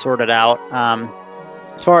get that sorted out.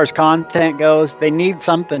 As far as content goes, they need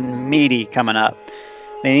something meaty coming up.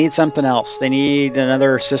 They need something else. They need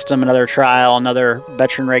another system, another trial, another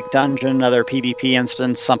veteran rake dungeon, another PvP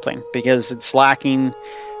instance, something, because it's lacking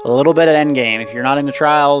a little bit of endgame. If you're not into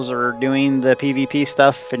trials or doing the PvP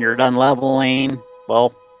stuff and you're done leveling,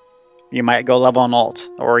 well, you might go level on alt,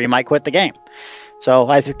 or you might quit the game. So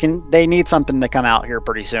I think they need something to come out here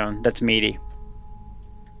pretty soon that's meaty.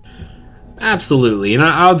 Absolutely, and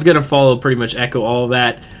I was going to follow pretty much echo all of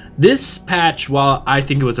that. This patch, while I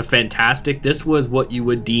think it was this was what you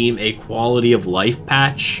would deem a quality of life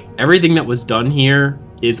patch. Everything that was done here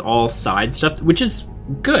is all side stuff, which is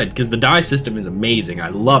good, because the die system is amazing. I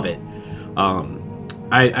love it.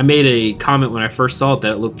 I made a comment when I first saw it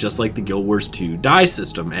that it looked just like the Guild Wars 2 die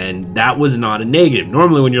system, and that was not a negative.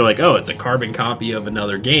 Normally when you're like, oh, it's a carbon copy of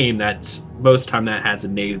another game, that's most time that has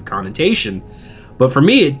a negative connotation. But for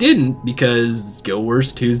me, it didn't, because Guild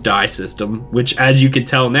Wars 2's die system, which, as you can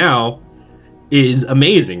tell now, is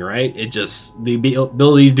amazing, right? It just, the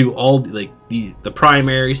ability to do all, like, the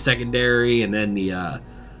primary, secondary, and then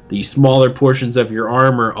the smaller portions of your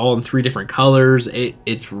armor all in 3 different colors.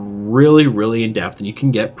 It's really, really in-depth, and you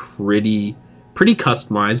can get pretty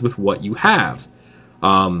customized with what you have.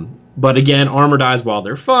 But again, armor dies, while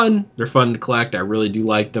they're fun to collect. I really do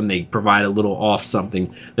like them. They provide a little off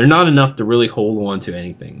something. They're not enough to really hold on to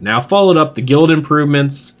anything. Now, followed up, the guild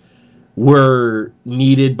improvements were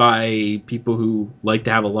needed by people who like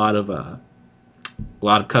to have a lot of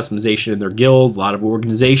customization in their guild, a lot of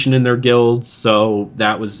organization in their guilds, so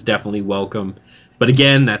that was definitely welcome. But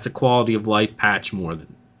again, that's a quality of life patch more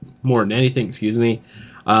than anything, excuse me.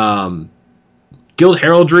 Guild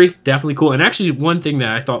heraldry, definitely cool. And actually, one thing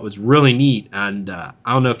that I thought was really neat, and I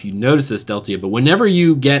don't know if you noticed this, Deltia, but whenever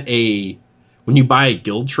you when you buy a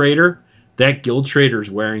guild trader, that guild trader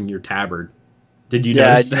is wearing your tabard. Did you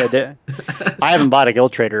notice that? I haven't bought a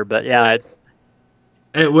guild trader, but yeah.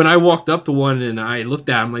 And when I walked up to one and I looked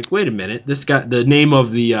at it, I'm like, wait a minute, this guy, the name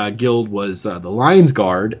of the guild was the Lion's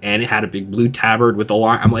Guard, and it had a big blue tabard with a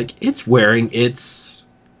lion. I'm like, it's wearing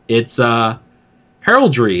its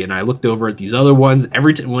heraldry. And I looked over at these other ones.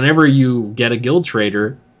 Whenever you get a guild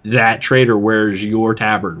trader, that trader wears your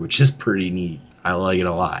tabard, which is pretty neat. I like it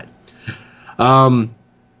a lot.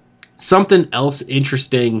 Something else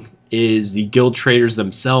interesting is the guild traders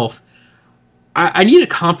themselves. I need a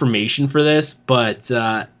confirmation for this, but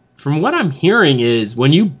from what I'm hearing is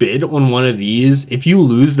when you bid on one of these, if you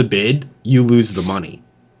lose the bid, you lose the money.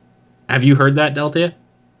 Have you heard that, Delta?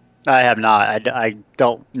 I have not. I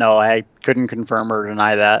don't know. I couldn't confirm or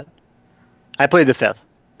deny that. I played the 5th.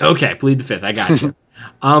 Okay, plead the 5th. I got you.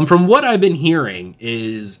 From what I've been hearing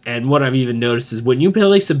and what I've even noticed is when you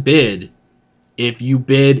place a bid, if you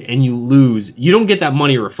bid and you lose, you don't get that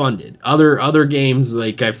money refunded. Other games,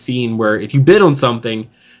 like I've seen, where if you bid on something,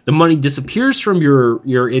 the money disappears from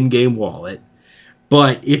your in-game wallet.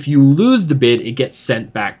 But if you lose the bid, it gets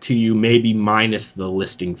sent back to you, maybe minus the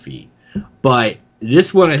listing fee. But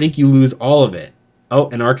this one, I think you lose all of it. Oh,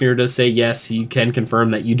 and Arcaneer does say yes, you can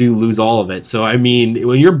confirm that you do lose all of it. So, I mean,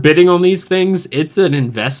 when you're bidding on these things, it's an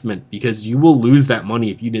investment because you will lose that money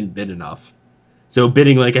if you didn't bid enough. So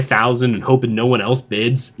bidding like 1,000 and hoping no one else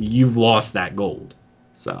bids, you've lost that gold.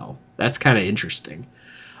 So that's kind of interesting.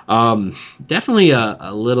 Definitely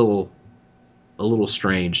a little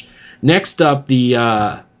strange. Next up,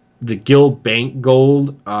 the guild bank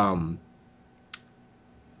gold.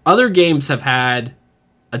 Other games have had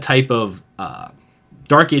a type of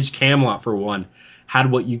Dark Age Camelot, for one,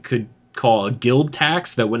 had what you could call a guild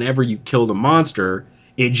tax, that whenever you killed a monster,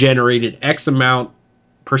 it generated X amount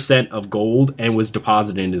 % of gold and was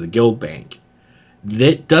deposited into the guild bank.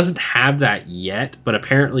 That doesn't have that yet, but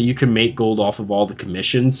apparently you can make gold off of all the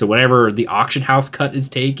commissions. So whenever the auction house cut is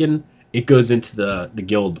taken, it goes into the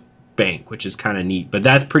guild bank, which is kind of neat. But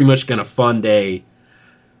that's pretty much going to fund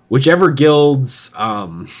whichever guilds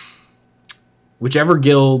whichever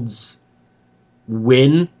guilds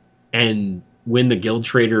win the guild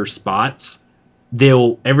trader spots,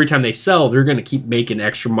 they'll, every time they sell, they're going to keep making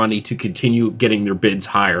extra money to continue getting their bids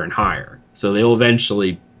higher and higher. So they'll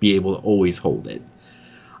eventually be able to always hold it.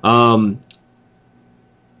 The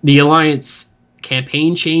Alliance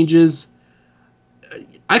campaign changes.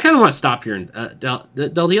 I kind of want to stop here and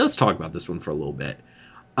Delty, let's talk about this one for a little bit.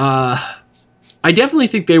 I definitely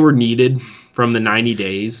think they were needed from the 90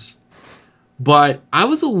 days, but I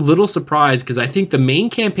was a little surprised because I think the main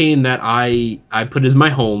campaign that I put as my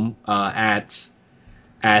home at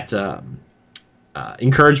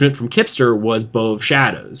encouragement from Kipster was Bow of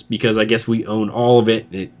Shadows, because I guess we own all of it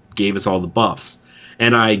and it gave us all the buffs.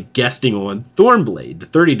 And I guesting on Thornblade, the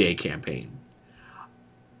 30-day campaign.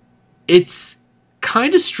 It's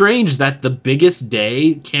kind of strange that the biggest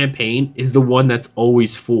day campaign is the one that's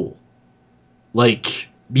always full. Like,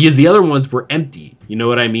 because the other ones were empty. You know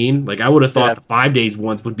what I mean? Like, I would have thought the 5 days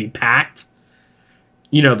ones would be packed.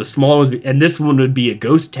 You know, the small ones, and this one would be a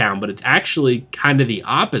ghost town, but it's actually kind of the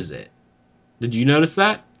opposite. Did you notice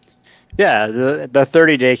that? Yeah, the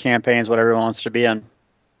 30-day campaign is what everyone wants to be in.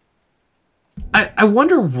 I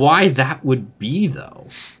wonder why that would be, though.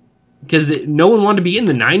 Because no one wanted to be in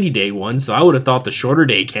the 90-day one, so I would have thought the shorter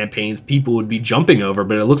day campaigns people would be jumping over,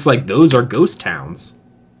 but it looks like those are ghost towns.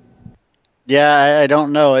 Yeah, I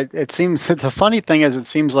don't know. It seems, the funny thing is, it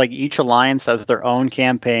seems like each alliance has their own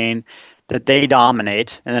campaign that they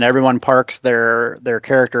dominate, and then everyone parks their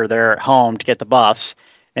character there at home to get the buffs,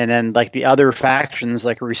 and then like the other factions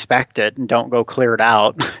like respect it and don't go clear it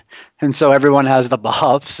out, and so everyone has the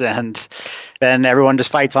buffs, and then everyone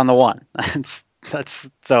just fights on the one. It's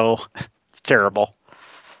terrible.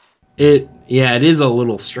 It is a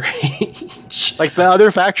little strange. Like the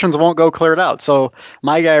other factions won't go clear it out. So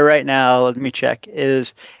my guy right now, let me check,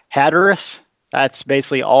 is Hatteras. That's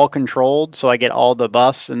basically all controlled, so I get all the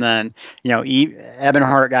buffs, and then, you know,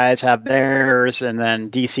 Ebonheart guys have theirs, and then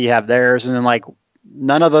DC have theirs, and then like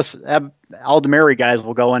none of us Aldemary guys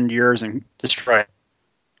will go into yours and destroy it.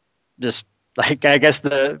 Just like, I guess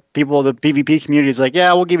the people, the PvP community is like,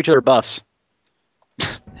 yeah, we'll give each other buffs.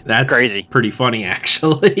 That's crazy. Pretty funny,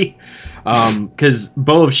 actually. Because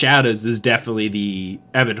Bow of Shadows is definitely the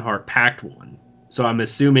Ebonheart Pact one. So I'm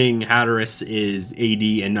assuming Hatteras is AD,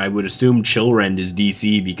 and I would assume Chillrend is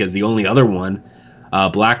DC, because the only other one,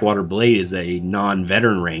 Blackwater Blade, is a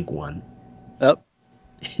non-veteran rank one. Yep.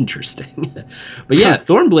 Interesting. But yeah,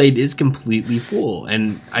 Thornblade is completely full,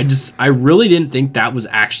 and I really didn't think that was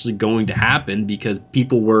actually going to happen, because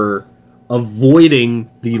people were avoiding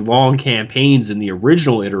the long campaigns in the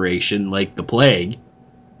original iteration like the plague,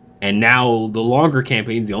 and now the longer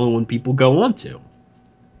campaign's the only one people go on to.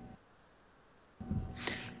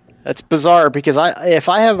 That's bizarre, because if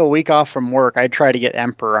I have a week off from work, I'd try to get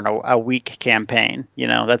Emperor on a week campaign. You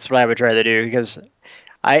know, that's what I would try to do, because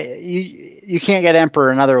you can't get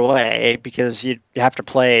Emperor another way, because you have to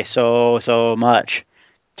play so much.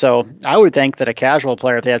 So I would think that a casual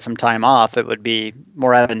player, if they had some time off, it would be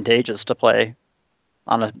more advantageous to play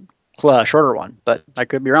on a shorter one. But I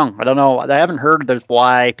could be wrong. I don't know. I haven't heard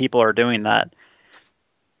why people are doing that.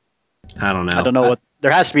 I don't know. I don't know what.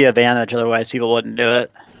 There has to be an advantage, otherwise people wouldn't do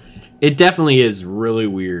it. It definitely is really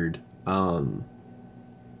weird. But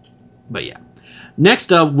yeah.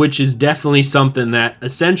 Next up, which is definitely something that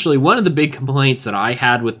essentially one of the big complaints that I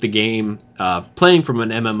had with the game, playing from an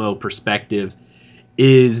MMO perspective,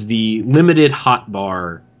 is the limited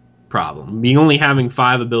hotbar problem. Being only having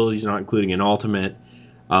 5 abilities, not including an ultimate,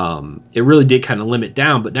 it really did kind of limit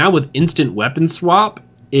down. But now with instant weapon swap,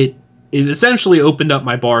 it essentially opened up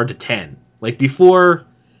my bar to 10. Like before,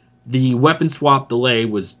 the weapon swap delay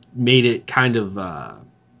made it kind of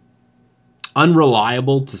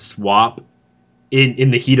unreliable to swap in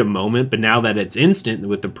the heat of moment. But now that it's instant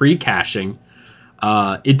with the pre-caching,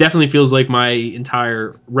 it definitely feels like my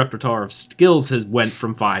entire repertoire of skills has went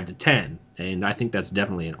from 5 to 10. And I think that's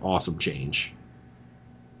definitely an awesome change.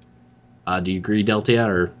 Do you agree, Deltia,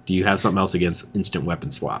 or do you have something else against instant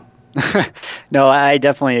weapon swap? No, I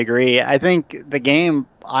definitely agree. I think the game,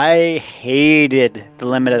 I hated the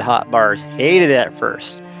limited hotbars. Hated it at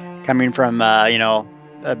first. Coming from,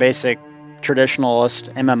 a basic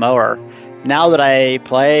traditionalist MMOer. Now that I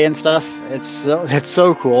play and stuff, it's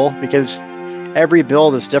so cool, because every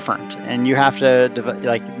build is different, and you have to,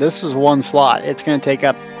 like, this is one slot. It's going to take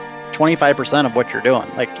up 25% of what you're doing.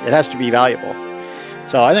 Like, it has to be valuable.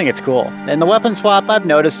 So I think it's cool. And the weapon swap, I've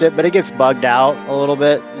noticed it, but it gets bugged out a little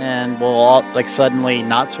bit, and will all, like, suddenly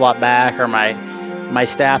not swap back, or my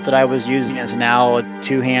staff that I was using is now a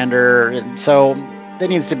two-hander. So that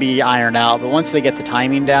needs to be ironed out. But once they get the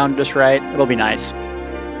timing down just right, it'll be nice.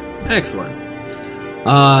 Excellent.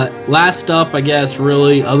 Last up, I guess,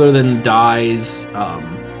 really, other than the dyes, not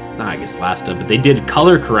I guess last up, but they did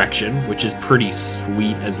color correction, which is pretty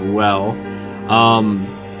sweet as well.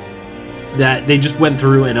 That they just went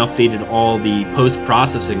through and updated all the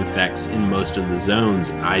post-processing effects in most of the zones.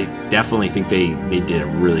 And I definitely think they did a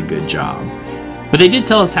really good job. But they did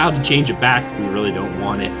tell us how to change it back if we really don't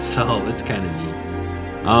want it, so it's kind of neat.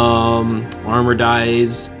 Armor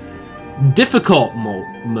dyes. Difficult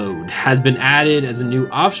mode has been added as a new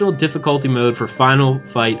optional difficulty mode for Final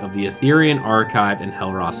Fight of the Aetherian Archive and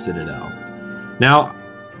Helross Citadel. Now,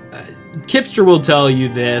 Kipster will tell you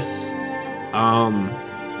this.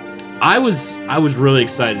 I was really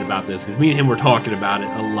excited about this because me and him were talking about it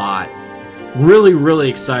a lot. Really, really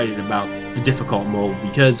excited about the difficult mode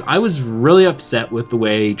because I was really upset with the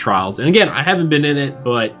way Trials, and again, I haven't been in it,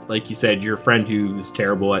 but like you said, your friend who's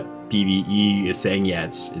terrible at PvE is saying, yeah,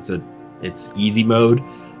 it's easy mode,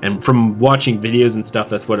 and from watching videos and stuff,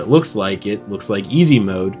 that's what it looks like. It looks like easy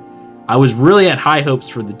mode. I was really at high hopes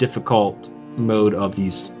for the difficult mode of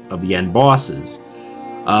the end bosses.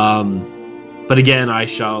 But again, I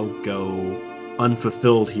shall go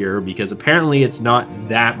unfulfilled here because apparently it's not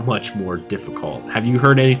that much more difficult. Have you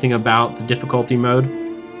heard anything about the difficulty mode?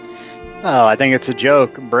 Oh, I think it's a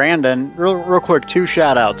joke. Brandon, real quick, 2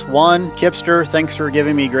 shout-outs. 1, Kipster, thanks for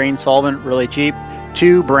giving me grain solvent really cheap.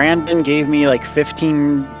 2, Brandon gave me like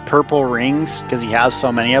 15 purple rings because he has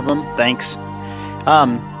so many of them. Thanks.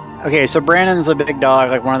 Okay, so Brandon's a big dog,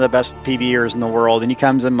 like one of the best PvEers in the world, and he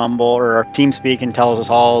comes in Mumble or TeamSpeak and tells us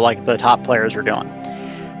all like the top players are doing.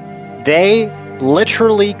 They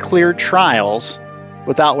literally cleared Trials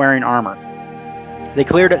without wearing armor. They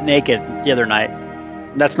cleared it naked the other night.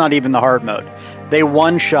 That's not even the hard mode. They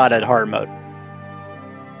one-shotted hard mode.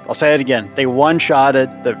 I'll say it again. They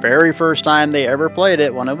one-shotted the very first time they ever played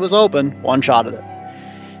it when it was open, one-shotted it.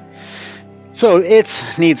 So it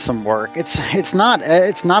needs some work. It's not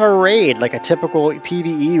a raid like a typical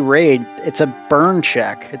PvE raid. It's a burn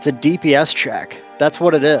check. It's a DPS check. That's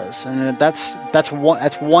what it is, and that's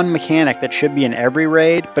one mechanic that should be in every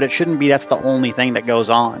raid, but it shouldn't be. That's the only thing that goes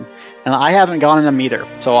on. And I haven't gone in them either,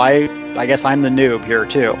 so I guess I'm the noob here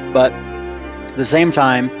too. But at the same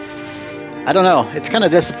time, I don't know. It's kind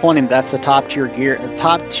of disappointing. That's the top tier gear.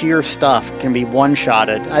 Top tier stuff can be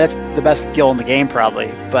one-shotted. That's the best skill in the game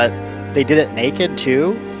probably, but they did it naked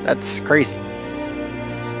too? That's crazy.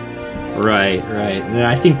 Right. And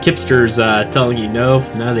I think Kipster's telling you no,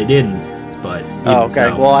 they didn't. But okay.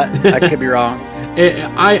 So. Well, I could be wrong.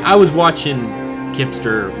 I was watching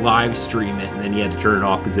Kipster live stream it, and then he had to turn it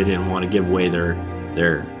off because they didn't want to give away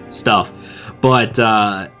their stuff. But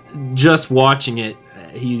just watching it,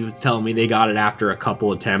 he was telling me they got it after a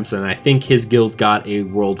couple attempts, and I think his guild got a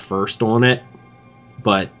world first on it.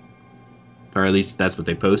 Or at least that's what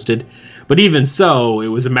they posted. But even so, it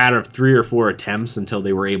was a matter of 3 or 4 attempts until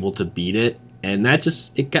they were able to beat it. And that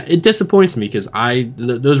just, it disappoints me because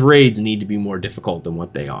those raids need to be more difficult than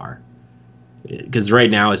what they are. Because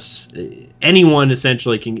right now, anyone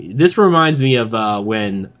essentially can... This reminds me of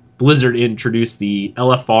when Blizzard introduced the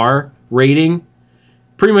LFR rating.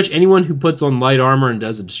 Pretty much anyone who puts on light armor and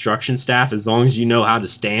does a destruction staff, as long as you know how to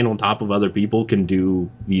stand on top of other people, can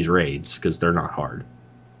do these raids because they're not hard.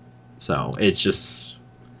 So it's just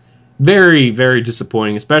very, very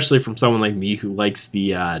disappointing, especially from someone like me who likes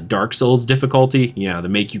the Dark Souls difficulty, the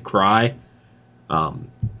make you cry.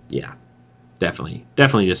 Yeah, definitely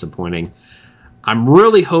disappointing. I'm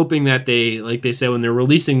really hoping that they, like they said, when they're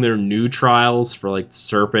releasing their new trials for like the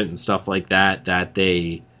Serpent and stuff like that, that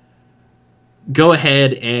they go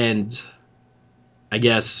ahead and, I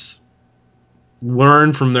guess,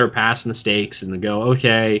 learn from their past mistakes and go,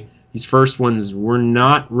 okay, these first ones were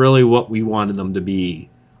not really what we wanted them to be,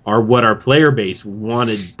 or what our player base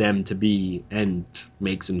wanted them to be, and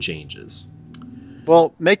make some changes.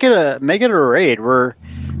 Well, make it a raid where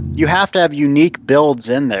you have to have unique builds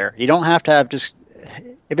in there. You don't have to have just,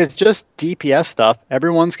 if it's just DPS stuff,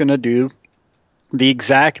 everyone's going to do the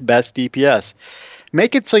exact best DPS.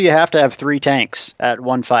 Make it so you have to have 3 tanks at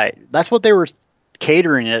one fight. That's what they were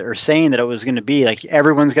catering it or saying that it was going to be. Like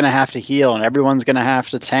everyone's going to have to heal and everyone's going to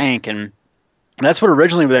have to tank, and that's what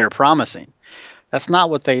originally they were promising. That's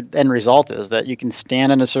not what the end result is, that you can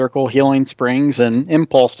stand in a circle, healing springs, and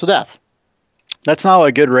impulse to death. That's not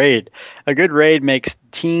a good raid. A good raid makes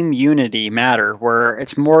team unity matter, where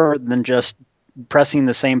it's more than just pressing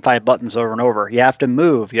the same 5 buttons over and over. You have to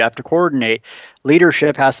move. You have to coordinate.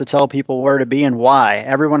 Leadership has to tell people where to be and why.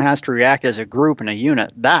 Everyone has to react as a group and a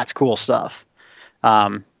unit. That's cool stuff.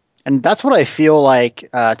 And that's what I feel like,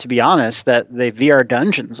 to be honest, that the VR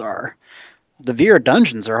dungeons are. the VR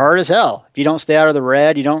dungeons are hard as hell. If you don't stay out of the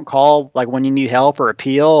red, you don't call like when you need help or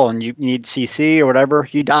appeal and you need CC or whatever,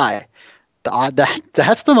 you die.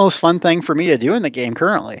 That's the most fun thing for me to do in the game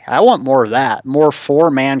currently. I want more of that, more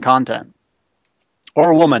 4-man content.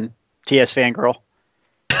 Or woman, TS Fangirl.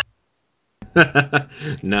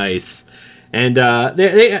 Nice. And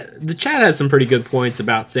the chat has some pretty good points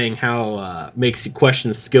about saying how makes you question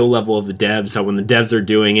the skill level of the devs, how when the devs are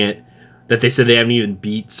doing it, that they said they haven't even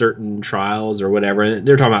beat certain trials or whatever. And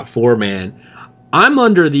they're talking about 4-man. I'm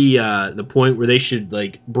under the point where they should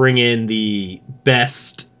like bring in the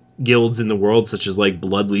best guilds in the world, such as like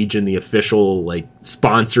Blood Legion, the official like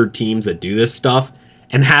sponsored teams that do this stuff,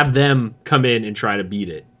 and have them come in and try to beat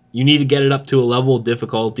it. You need to get it up to a level of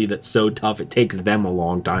difficulty that's so tough it takes them a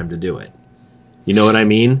long time to do it. You know what I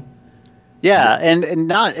mean? Yeah, and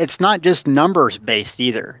it's not just numbers based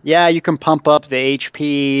either. Yeah, you can pump up the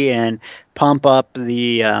HP and pump up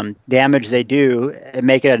the damage they do and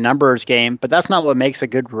make it a numbers game, but that's not what makes a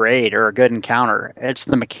good raid or a good encounter. It's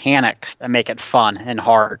the mechanics that make it fun and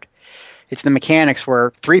hard. It's the mechanics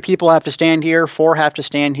where 3 people have to stand here, 4 have to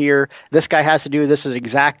stand here. This guy has to do this at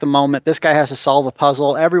exact the moment. This guy has to solve a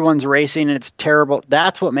puzzle. Everyone's racing and it's terrible.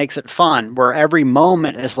 That's what makes it fun, where every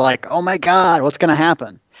moment is like, oh my God, what's going to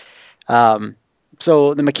happen?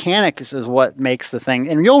 So the mechanics is what makes the thing,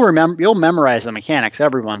 and you'll memorize the mechanics.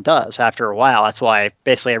 Everyone does after a while. That's why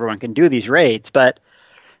basically everyone can do these raids, but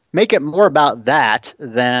make it more about that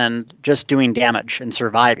than just doing damage and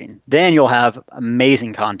surviving. Then you'll have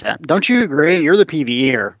amazing content. Don't you agree? You're the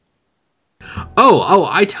PvEer. Oh,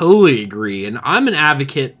 I totally agree. And I'm an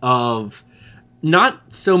advocate of not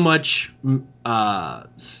so much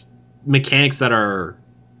mechanics that are,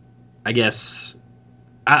 I guess,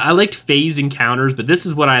 I liked phased encounters, but this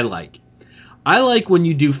is what I like. I like when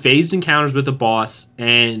you do phased encounters with a boss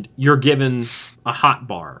and you're given a hot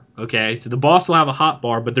bar, okay? So the boss will have a hot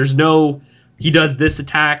bar, but there's no, he does this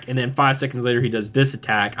attack, and then 5 seconds later he does this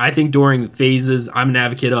attack. I think during phases, I'm an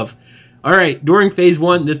advocate of, all right, during phase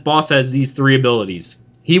 1, this boss has these 3 abilities.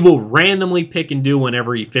 He will randomly pick and do one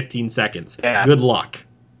every 15 seconds. Yeah. Good luck.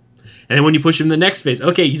 And then when you push him to the next phase,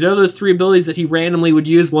 okay, you know those 3 abilities that he randomly would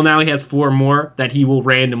use? Well, now he has 4 more that he will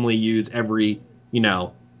randomly use every,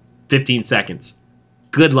 15 seconds.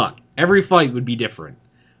 Good luck. Every fight would be different.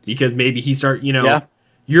 Because maybe he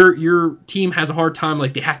your team has a hard time,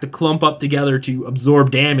 like they have to clump up together to absorb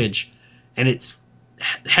damage, and it's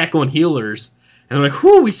heck on healers. And they're like,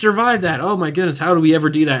 whoo, we survived that. Oh my goodness, how do we ever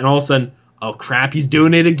do that? And all of a sudden, oh crap, he's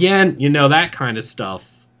doing it again. That kind of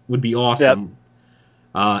stuff would be awesome.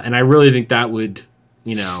 Yep. And I really think that would,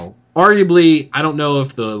 arguably, I don't know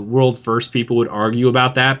if the world first people would argue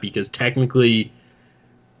about that, because technically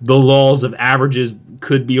the laws of averages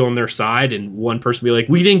could be on their side, and one person be like,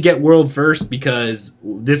 we didn't get world first because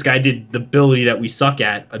this guy did the ability that we suck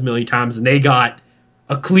at a million times, and they got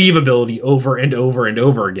a cleave ability over and over and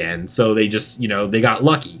over again. So they just, they got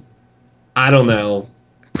lucky. I don't know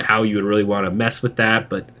how you would really want to mess with that,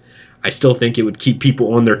 but I still think it would keep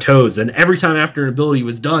people on their toes. And every time after an ability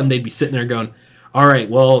was done, they'd be sitting there going, all right,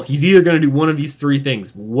 well, he's either going to do one of these 3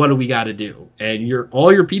 things. What do we got to do? And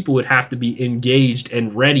all your people would have to be engaged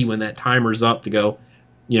and ready when that timer's up to go,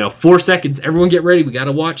 4 seconds, everyone get ready. We got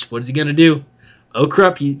to watch. What is he going to do? Oh,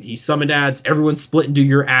 crap, he summoned ads. Everyone split and do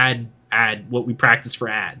your ad, what we practice for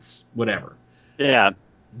ads, whatever. Yeah.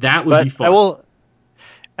 That would be fun.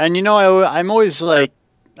 I'm always like,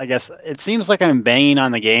 I guess it seems like I'm banging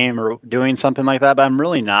on the game or doing something like that, but I'm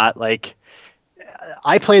really not. Like,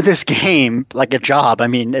 I play this game like a job. I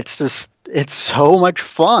mean, it's so much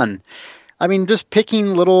fun. I mean, just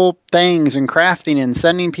picking little things and crafting and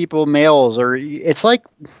sending people mails, or it's like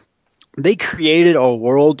they created a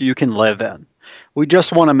world you can live in. We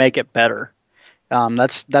just want to make it better.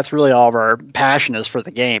 That's really all of our passion is for the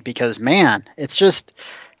game, because man, it's just,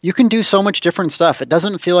 you can do so much different stuff. It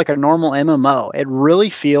doesn't feel like a normal MMO. It really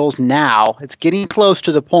feels now, it's getting close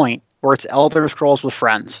to the point where it's Elder Scrolls with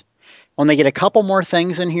friends. When they get a couple more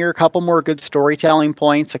things in here, a couple more good storytelling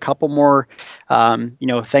points, a couple more,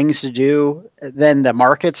 things to do, then the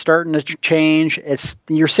market's starting to change.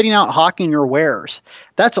 You're sitting out hawking your wares.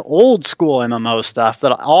 That's old school MMO stuff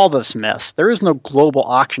that all of us miss. There is no global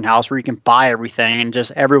auction house where you can buy everything and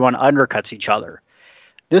just everyone undercuts each other.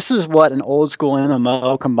 This is what an old school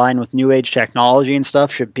MMO combined with new age technology and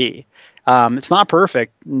stuff should be. It's not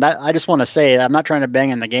perfect. I just want to say, I'm not trying to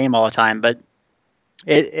bang in the game all the time, but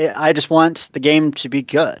I just want the game to be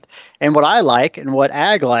good. And what I like and what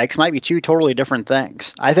Ag likes might be 2 totally different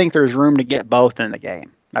things. I think there's room to get both in the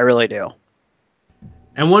game. I really do.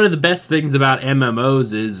 And one of the best things about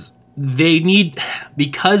MMOs is they need,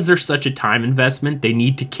 because there's such a time investment, they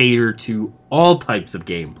need to cater to all types of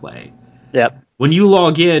gameplay. Yep. When you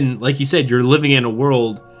log in, like you said, you're living in a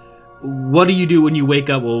world. What do you do when you wake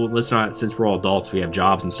up? Well, let's not, since we're all adults, we have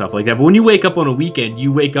jobs and stuff like that. But when you wake up on a weekend,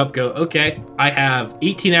 you wake up, go, okay, I have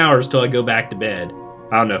 18 hours till I go back to bed.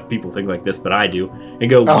 I don't know if people think like this, but I do. And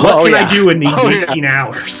go, what can I do in these 18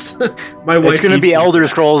 hours? My wife. It's going to be Elder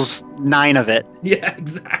Scrolls 9 of it. Yeah,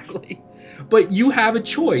 exactly. But you have a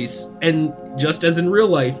choice, and just as in real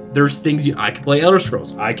life, there's things I could play Elder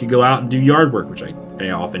Scrolls. I could go out and do yard work, which I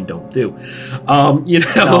often don't do.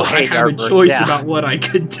 I have a choice about what I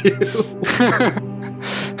could do.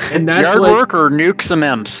 And that's yard work or nuke some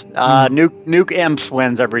imps. Nuke imps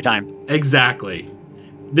wins every time. Exactly.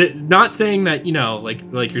 Not saying that,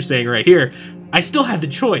 like you're saying right here, I still had the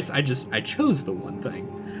choice. I chose the one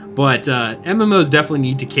thing. But MMOs definitely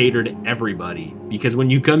need to cater to everybody, because when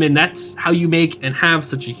you come in, that's how you make and have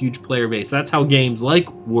such a huge player base. That's how games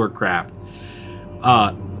like Warcraft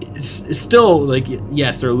still, like,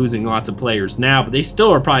 yes, they're losing lots of players now, but they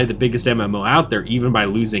still are probably the biggest MMO out there, even by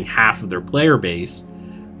losing half of their player base,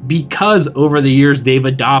 because over the years they've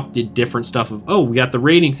adopted different stuff of, we got the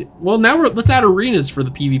ratings. Well, now let's add arenas for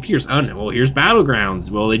the PvPers. Oh no, well, here's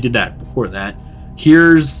Battlegrounds. Well, they did that before that.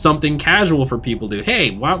 Here's something casual for people to do.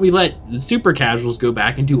 Hey, why don't we let the super casuals go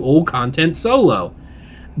back and do old content solo?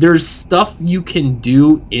 There's stuff you can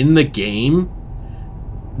do in the game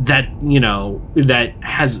that, that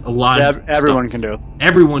has a lot of everyone stuff. Can do.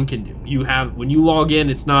 Everyone can do. When you log in,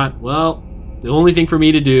 it's not, well, the only thing for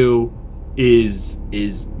me to do is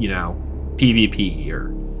PvP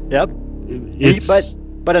or... Yep.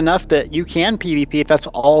 But enough that you can PvP if that's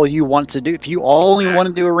all you want to do. If you only want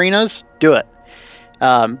to do arenas, do it.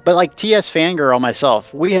 But like TS Fangirl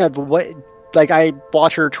myself, we have I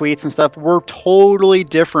watch her tweets and stuff. We're totally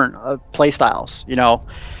different play styles,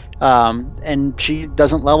 and she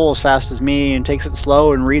doesn't level as fast as me and takes it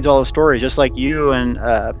slow and reads all the stories just like you and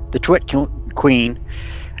the Twit Queen.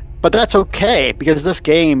 But that's okay, because this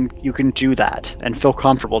game you can do that and feel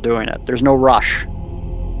comfortable doing it. There's no rush.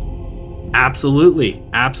 Absolutely.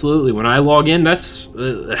 When I log in, that's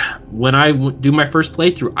when I do my first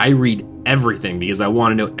playthrough, I read everything because I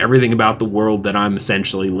want to know everything about the world that I'm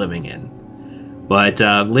essentially living in. But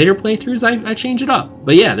later playthroughs, I change it up.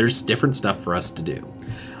 But yeah, there's different stuff for us to do.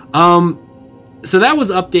 So that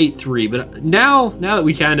was update 3. But now that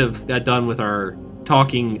we kind of got done with our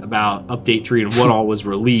talking about update 3 and what all was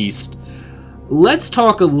released, let's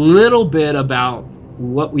talk a little bit about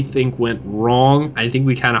what we think went wrong. I think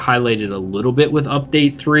we kind of highlighted a little bit with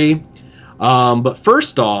update 3. But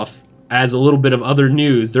first off, as a little bit of other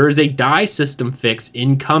news, there is a die system fix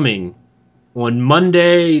incoming on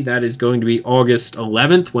Monday. That is going to be August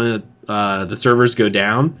 11th when the servers go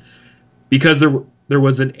down, because there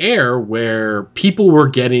was an error where people were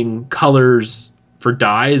getting colors for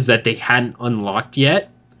dies that they hadn't unlocked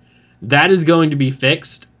yet. That is going to be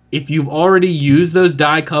fixed. If you've already used those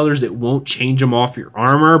dye colors, it won't change them off your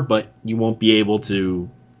armor, but you won't be able to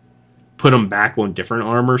put them back on different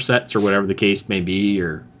armor sets or whatever the case may be,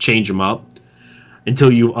 or change them up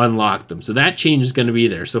until you unlock them. So that change is going to be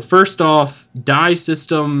there. So first off, dye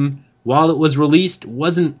system, while it was released,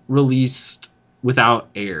 wasn't released without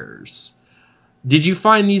errors. Did you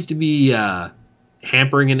find these to be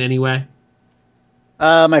hampering in any way?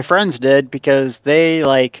 My friends did, because they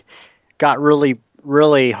got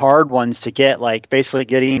really hard ones to get, basically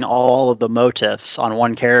getting all of the motifs on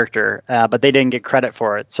one character, but they didn't get credit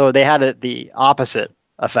for it. So they had the opposite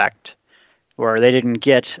effect, where they didn't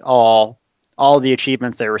get all the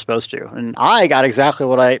achievements they were supposed to. And I got exactly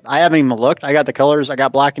what I haven't even looked. I got the colors. I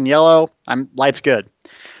got black and yellow. Life's good.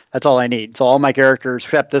 That's all I need. So all my characters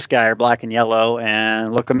except this guy are black and yellow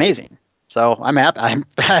and look amazing. So I'm happy.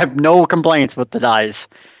 I have no complaints with the dyes.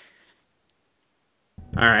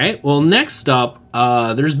 All right. Well, next up,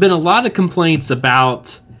 there's been a lot of complaints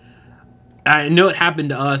about, I know it happened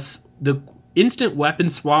to us, the instant weapon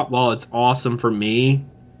swap. While it's awesome for me,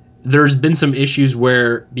 there's been some issues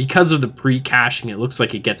where, because of the pre-caching, it looks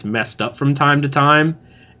like it gets messed up from time to time.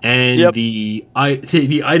 And the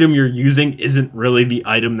item you're using isn't really the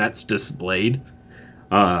item that's displayed.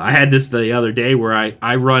 I had this the other day where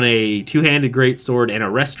I run a two-handed greatsword and a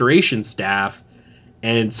restoration staff,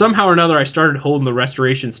 and somehow or another I started holding the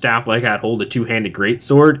restoration staff like I'd hold a two-handed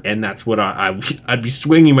greatsword, and that's what I'd be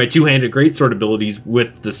swinging my two-handed greatsword abilities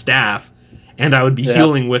with the staff, and I would be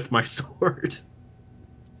healing with my sword.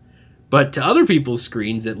 But to other people's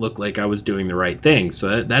screens, it looked like I was doing the right thing,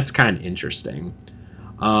 so that's kind of interesting.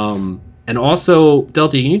 And also,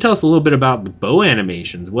 Delta, can you tell us a little bit about the bow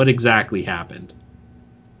animations? What exactly happened?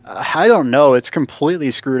 I don't know. It's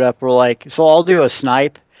completely screwed up. We're like, so I'll do a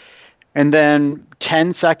snipe, and then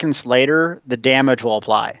 10 seconds later, the damage will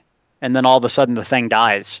apply. And then all of a sudden the thing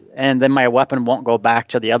dies. And then my weapon won't go back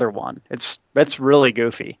to the other one. It's really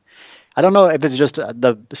goofy. I don't know if it's just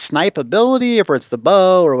the snipe ability, if it's the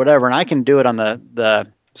bow or whatever. And I can do it on the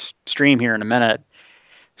stream here in a minute.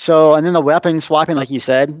 So, and then the weapon swapping, like you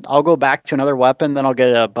said, I'll go back to another weapon. Then I'll get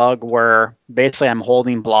a bug where basically I'm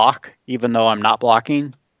holding block, even though I'm not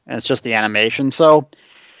blocking. And it's just the animation. So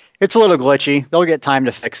it's a little glitchy. They'll get time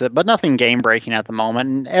to fix it, but nothing game breaking at the moment.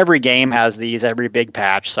 And every game has these, every big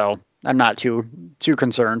patch. So I'm not too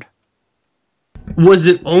concerned. Was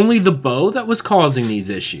it only the bow that was causing these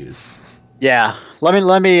issues? Yeah. Let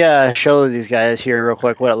me show these guys here real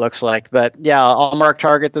quick what it looks like. But yeah, I'll mark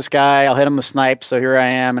target this guy. I'll hit him with snipe. So here I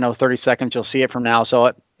am. In 30 seconds, you'll see it from now. So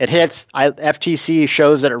it hits. FTC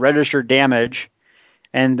shows that it registered damage,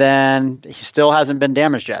 and then he still hasn't been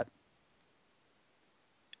damaged yet.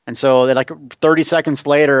 And so like 30 seconds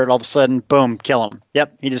later, all of a sudden, boom, kill him.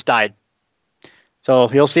 Yep, he just died.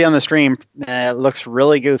 So you'll see on the stream, it looks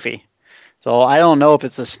really goofy. So I don't know if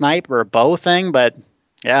it's a snipe or a bow thing, but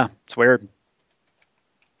yeah, it's weird.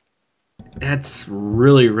 That's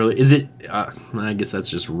really, is it? I guess that's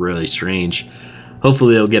just really strange.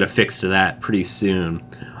 Hopefully they'll get a fix to that pretty soon.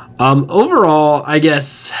 Overall, I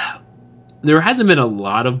guess there hasn't been a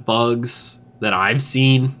lot of bugs that I've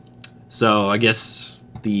seen. So I guess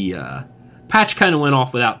the patch kind of went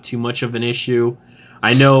off without too much of an issue.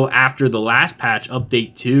 I know after the last patch,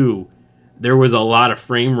 Update 2, there was a lot of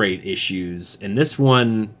frame rate issues. And this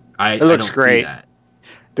one, I don't see that.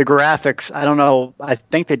 The graphics, I don't know. I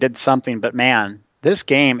think they did something, but man, this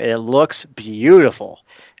game, it looks beautiful.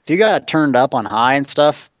 If you got it turned up on high and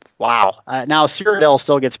stuff, wow. Now, Cyrodiil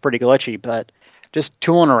still gets pretty glitchy, but just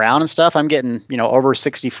tooling around and stuff, I'm getting, over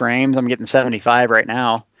 60 frames. I'm getting 75 right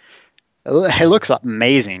now. It looks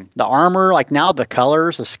amazing. The armor, like now the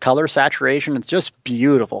colors, this color saturation, it's just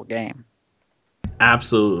beautiful game.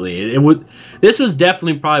 Absolutely. This was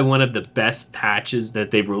definitely probably one of the best patches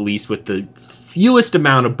that they've released with the fewest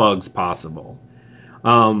amount of bugs possible.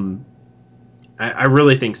 I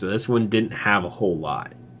really think so. This one didn't have a whole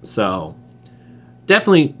lot. So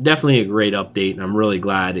definitely a great update, and I'm really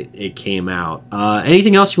glad it came out.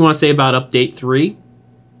 Anything else you want to say about Update 3?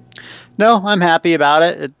 No, I'm happy about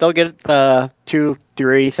it. They'll get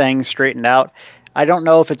 2-3 things straightened out. I don't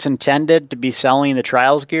know if it's intended to be selling the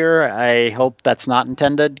Trials gear. I hope that's not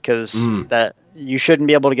intended, because that you shouldn't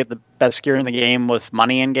be able to get the best gear in the game with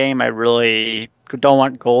money in game. I really don't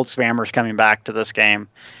want gold spammers coming back to this game.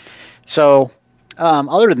 So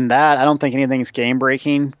other than that, I don't think anything's game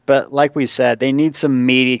breaking. But like we said, they need some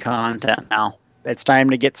meaty content now. It's time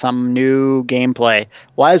to get some new gameplay.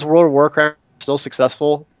 Why is World of Warcraft still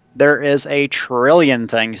successful? There is a trillion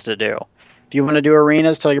things to do. If you want to do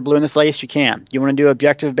arenas till you're blue in the face, you can. You want to do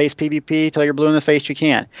objective-based PvP till you're blue in the face, you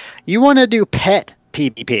can. You want to do pet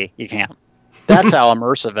PvP, you can. That's how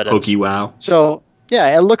immersive it is. Pokey wow. So,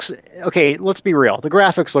 yeah, it looks... Okay, let's be real. The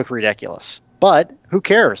graphics look ridiculous. But who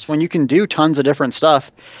cares? When you can do tons of different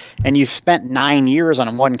stuff and you've spent 9 years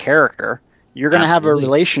on one character, you're going to have a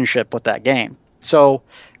relationship with that game. So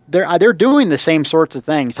they're doing the same sorts of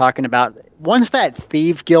things, talking about... Once that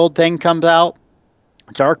Thieves Guild thing comes out,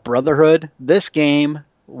 Dark Brotherhood, this game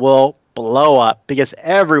will blow up because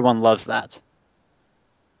everyone loves that.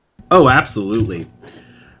 Oh, absolutely.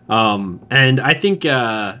 And I think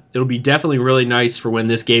it'll be definitely really nice for when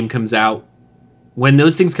this game comes out. When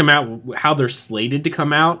those things come out, how they're slated to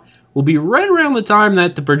come out will be right around the time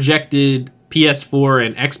that the projected PS4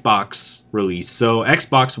 and Xbox release. So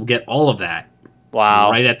Xbox will get all of that. Wow.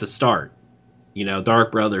 Right at the start.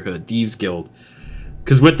 Dark Brotherhood, Thieves Guild.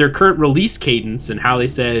 Because with their current release cadence and how they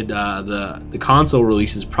said the console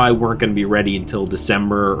releases probably weren't going to be ready until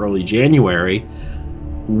December or early January,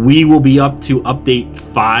 we will be up to Update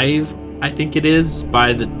 5, I think it is,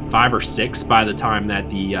 by the 5 or 6 by the time that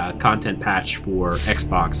the content patch for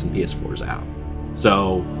Xbox and PS4 is out.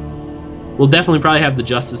 So we'll definitely probably have the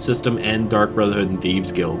Justice System and Dark Brotherhood and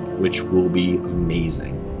Thieves Guild, which will be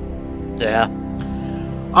amazing. Yeah.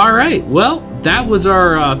 All right, well, that was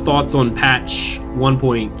our thoughts on patch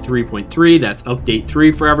 1.3.3. That's update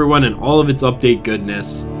 3 for everyone and all of its update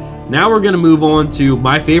goodness. Now we're going to move on to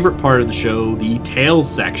my favorite part of the show, the Tales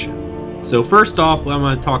section. So first off, I'm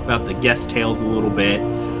going to talk about the guest tales a little bit.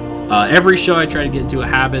 Every show I try to get into a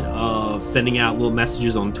habit of sending out little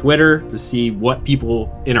messages on Twitter to see what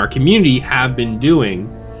people in our community have been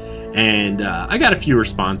doing. And I got a few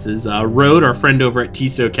responses. Rode, our friend over at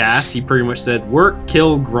TSOcast, he pretty much said, work,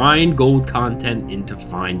 kill, grind gold content into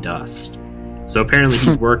fine dust. So apparently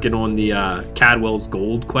he's working on the Cadwell's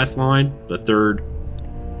Gold quest line, the third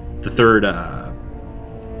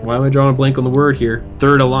why am I drawing a blank on the word here?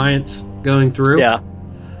 Third alliance going through. Yeah.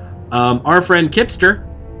 Our friend Kipster,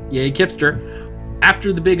 yay Kipster.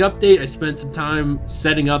 After the big update, I spent some time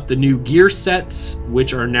setting up the new gear sets,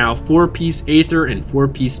 which are now 4-piece Aether and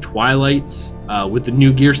 4-piece Twilights, with the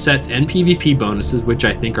new gear sets and PvP bonuses, which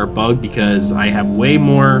I think are bugged because I have way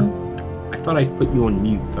more. I thought I put you on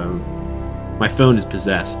mute, phone. My phone is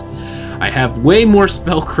possessed. I have way more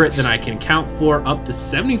spell crit than I can count for, up to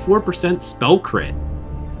 74% spell crit.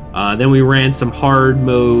 Then we ran some hard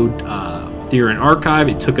mode Theron Archive.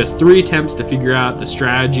 It took us 3 attempts to figure out the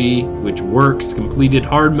strategy, which works. Completed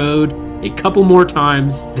hard mode a couple more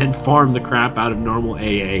times, then farmed the crap out of normal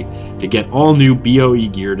AA to get all new BOE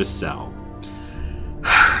gear to sell.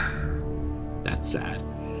 That's sad.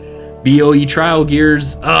 BOE trial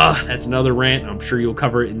gears, that's another rant. I'm sure you'll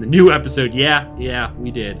cover it in the new episode. Yeah, we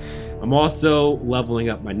did. I'm also leveling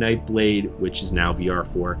up my Nightblade, which is now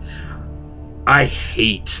VR4. I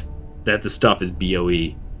hate that the stuff is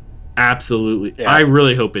BOE. Absolutely. Yeah. I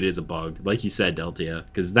really hope it is a bug, like you said, Deltia,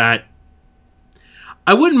 because that...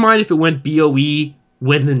 I wouldn't mind if it went BOE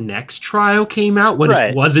when the next trial came out, when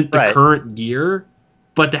it wasn't the current gear,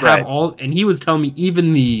 but to have all... And he was telling me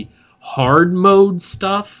even the hard mode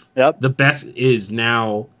stuff, the best is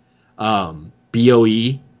now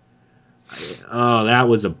BOE. Oh, that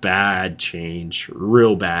was a bad change.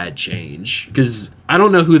 Real bad change. Because I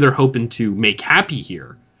don't know who they're hoping to make happy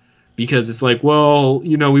here. Because it's like, well,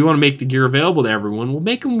 we want to make the gear available to everyone. We'll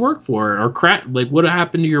make them work for it. Or what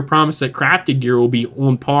happened to your promise that crafted gear will be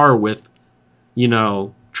on par with,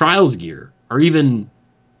 trials gear? Or even,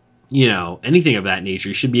 anything of that nature.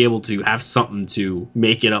 You should be able to have something to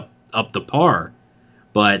make it up to par.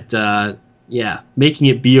 But, making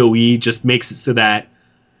it BOE just makes it so that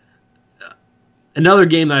another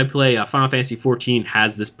game that I play, Final Fantasy XIV,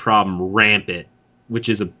 has this problem rampant, which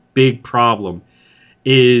is a big problem,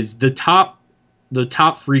 is the top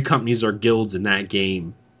free companies or guilds in that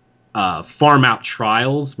game farm out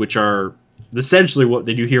trials, which are essentially what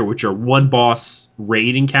they do here, which are one boss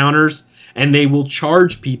raid encounters, and they will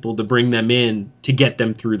charge people to bring them in to get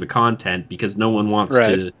them through the content because no one wants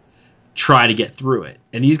to try to get through it.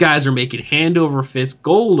 And these guys are making hand over fist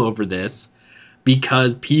gold over this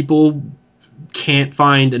because people can't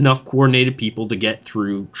find enough coordinated people to get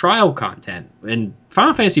through trial content. And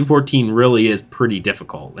Final Fantasy XIV really is pretty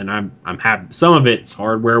difficult, and I'm happy. Some of it's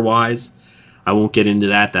hardware wise. I won't get into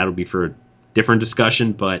that. That'll be for a different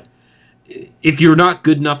discussion. But if you're not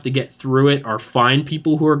good enough to get through it, or find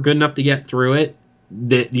people who are good enough to get through it,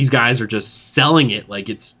 these guys are just selling it like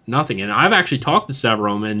it's nothing. And I've actually talked to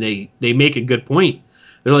several of them, and they make a good point.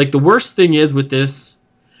 They're like, the worst thing is with this,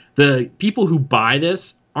 the people who buy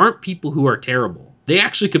this aren't people who are terrible. They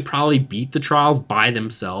actually could probably beat the trials by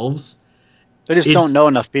themselves. They just don't know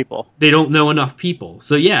enough people. They don't know enough people.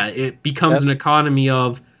 So yeah, it becomes an economy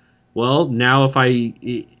of, well, now if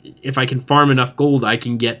I can farm enough gold, I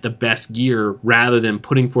can get the best gear rather than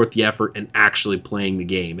putting forth the effort and actually playing the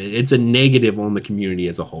game. It's a negative on the community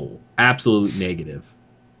as a whole. Absolute negative.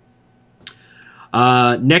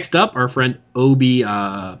 Next up, our friend Obi.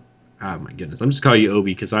 Oh my goodness, I'm just calling you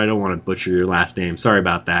Obi because I don't want to butcher your last name. Sorry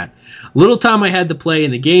about that. Little time I had to play in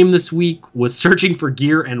the game this week was searching for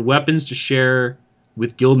gear and weapons to share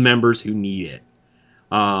with guild members who need it.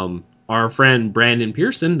 Our friend Brandon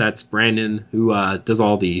Pearson, that's Brandon who does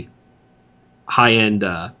all the high-end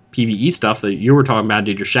PvE stuff that you were talking about,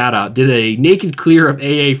 did your shout-out, did a naked clear of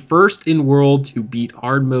AA first in world to beat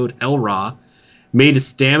hard mode Elra, made a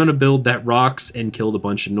stamina build that rocks, and killed a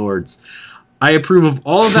bunch of Nords. I approve of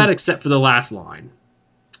all of that except for the last line.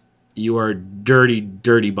 You are dirty,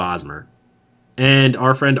 dirty Bosmer. And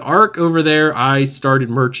our friend Ark over there, I started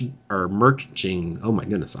merching. Oh my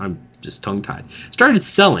goodness, I'm just tongue-tied. Started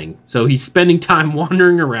selling, so he's spending time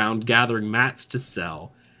wandering around, gathering mats to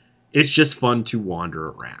sell. It's just fun to wander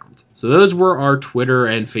around. So those were our Twitter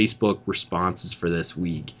and Facebook responses for this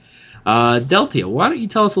week. Deltia, why don't you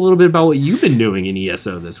tell us a little bit about what you've been doing in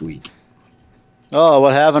ESO this week? Oh,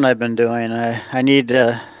 what haven't I been doing? I need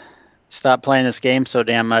to stop playing this game so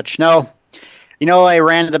damn much. No, I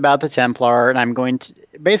ranted about the Templar, and I'm going to...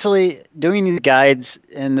 Basically, doing these guides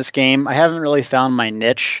in this game, I haven't really found my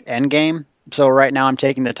niche end game. So right now I'm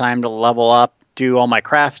taking the time to level up, do all my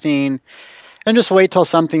crafting, and just wait till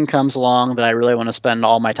something comes along that I really want to spend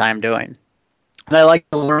all my time doing. And I like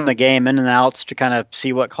to learn the game in and outs to kind of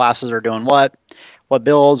see what classes are doing what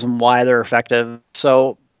builds, and why they're effective.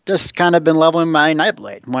 So... just kind of been leveling my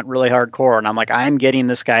Nightblade. Went really hardcore, and I'm like, I'm getting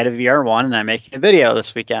this guy to VR1, and I'm making a video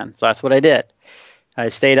this weekend. So that's what I did. I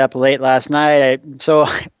stayed up late last night. So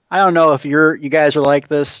I don't know if you guys are like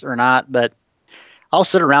this or not, but I'll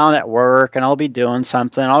sit around at work and I'll be doing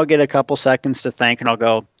something. I'll get a couple seconds to think and I'll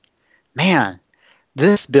go, man,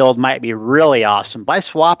 this build might be really awesome. If I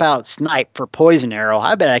swap out Snipe for Poison Arrow,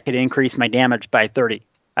 I bet I could increase my damage by 30.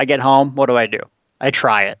 I get home, what do? I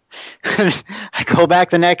try it. I go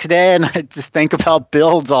back the next day and I just think about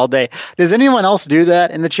builds all day. Does anyone else do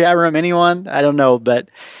that in the chat room? Anyone? I don't know, but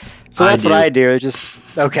so that's what I do. Just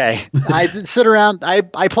okay. I sit around.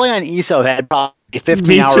 I play on ESO Head probably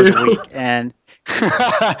 15 hours a week, and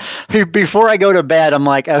before I go to bed, I'm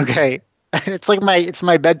like, okay. It's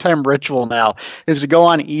my bedtime ritual now is to go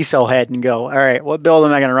on ESO Head and go, all right, what build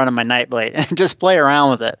am I going to run on my Nightblade, and just play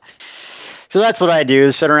around with it. So that's what I do,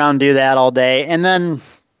 is sit around and do that all day. And then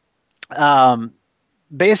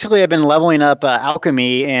basically I've been leveling up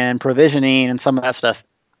alchemy and provisioning and some of that stuff.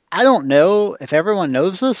 I don't know if everyone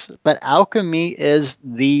knows this, but alchemy is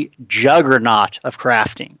the juggernaut of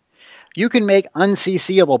crafting. You can make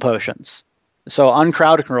unCCable potions. So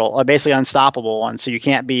uncrowd control, basically unstoppable ones, so you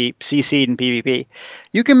can't be CC'd in PvP.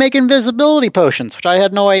 You can make invisibility potions, which I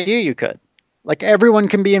had no idea you could. Like, everyone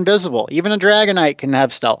can be invisible. Even a Dragonite can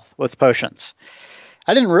have stealth with potions.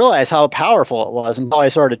 I didn't realize how powerful it was until I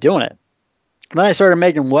started doing it. Then I started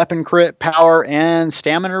making weapon crit, power, and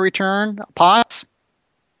stamina return pots.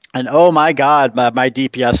 And oh my god, my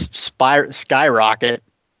DPS skyrocket.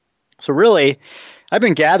 So really, I've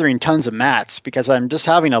been gathering tons of mats because I'm just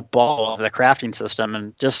having a ball of the crafting system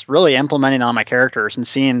and just really implementing on my characters and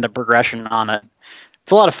seeing the progression on it.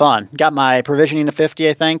 It's a lot of fun. Got my provisioning to 50,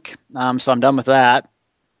 I think, so I'm done with that.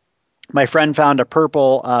 My friend found a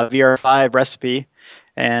purple VR5 recipe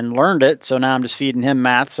and learned it, so now I'm just feeding him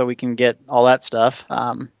mats so we can get all that stuff.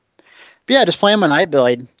 But yeah, just playing my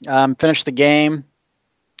Nightblade. Finished the game.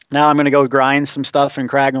 Now I'm going to go grind some stuff in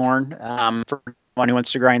Craghorn for anyone who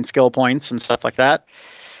wants to grind skill points and stuff like that,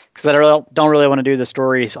 because I don't really want to do the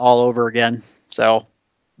stories all over again. So,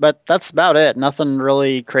 but that's about it. Nothing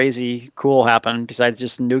really crazy cool happened besides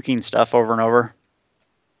just nuking stuff over and over.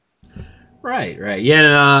 Right.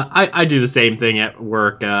 Yeah, I do the same thing at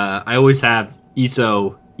work. I always have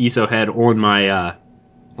ESO Head on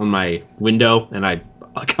my window, and I'm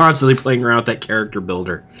constantly playing around with that character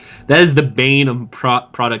builder. That is the bane of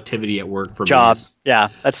productivity at work for me. Yeah,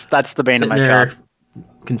 that's the bane Sitting of my job.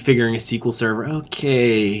 Configuring a SQL server.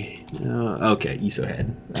 Okay, ESO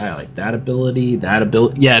Head. I like that ability.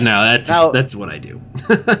 Yeah, no, that's what I do.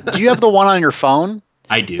 Do you have the one on your phone?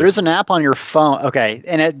 I do. There's an app on your phone. Okay,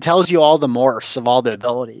 and it tells you all the morphs of all the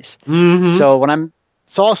abilities. Mm-hmm.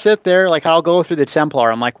 So I'll sit there, like I'll go through the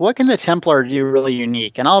Templar. I'm like, what can the Templar do really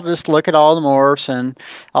unique? And I'll just look at all the morphs and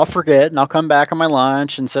I'll forget and I'll come back on my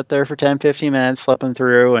lunch and sit there for 10, 15 minutes slipping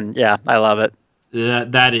through. And yeah, I love it.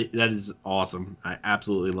 That is awesome. I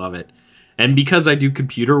absolutely love it. And because I do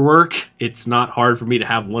computer work, it's not hard for me to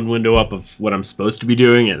have one window up of what I'm supposed to be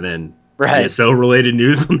doing and then ISO related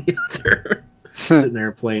news on the other. Sitting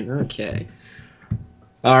there playing. Okay.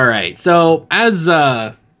 All right. So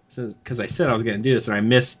because I said I was going to do this and I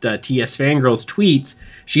missed TS Fangirl's tweets,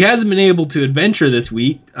 she hasn't been able to adventure this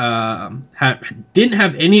week. Didn't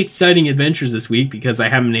have any exciting adventures this week because I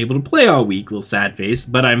haven't been able to play all week, little sad face.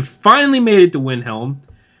 But I'm finally made it to Windhelm,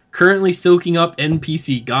 currently soaking up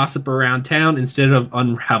NPC gossip around town instead of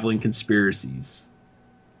unraveling conspiracies.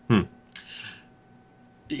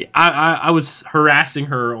 I was harassing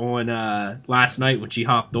her on last night when she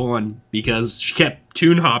hopped on because she kept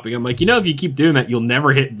tune hopping. I'm like, if you keep doing that, you'll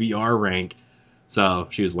never hit VR rank. So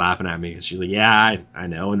she was laughing at me because she's like, yeah, I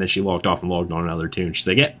know. And then she walked off and logged on another tune. She's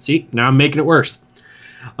like, yeah, see, now I'm making it worse.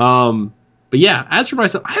 But yeah, as for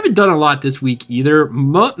myself, I haven't done a lot this week either.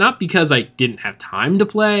 Not because I didn't have time to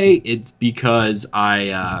play. It's because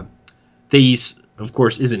Thais, of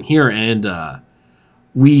course, isn't here and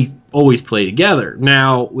we always play together.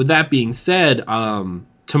 Now, with that being said,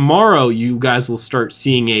 tomorrow you guys will start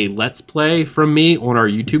seeing a Let's Play from me on our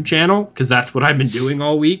YouTube channel, because that's what I've been doing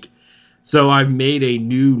all week. So I've made a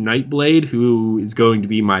new Nightblade, who is going to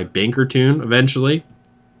be my banker tune eventually.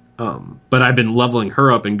 But I've been leveling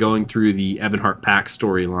her up and going through the Ebonheart Pack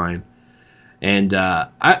storyline. And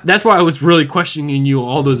that's why I was really questioning you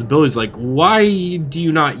all those abilities. Like, why do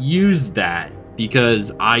you not use that?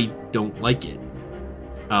 Because I don't like it.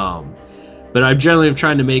 But I generally am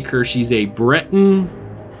trying to make her, she's a Breton.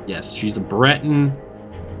 Yes, she's a Breton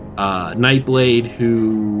Nightblade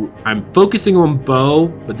who I'm focusing on bow,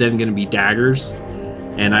 but then going to be daggers.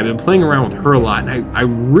 And I've been playing around with her a lot. And I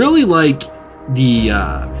really like the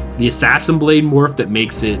Assassin Blade morph that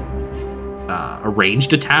makes it a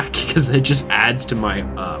ranged attack, because it just adds to my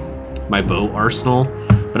my bow arsenal.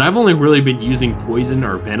 But I've only really been using poison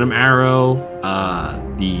or venom arrow,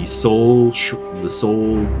 the soul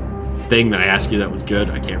thing that I asked you that was good.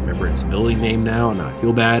 I can't remember its ability name now, and I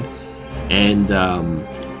feel bad. And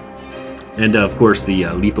of course the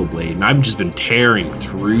lethal blade. And I've just been tearing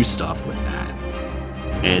through stuff with that.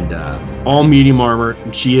 And all medium armor,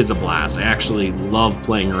 and she is a blast. I actually love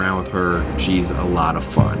playing around with her. She's a lot of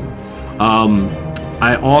fun.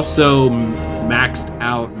 I also maxed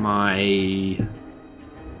out my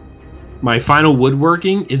final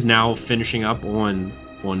woodworking is now finishing up on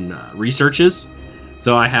researches.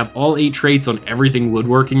 So I have all 8 traits on everything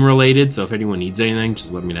woodworking related. So if anyone needs anything,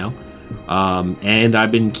 just let me know. And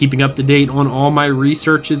I've been keeping up to date on all my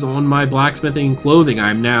researches on my blacksmithing and clothing.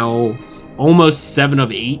 I'm now almost 7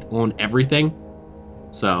 of 8 on everything.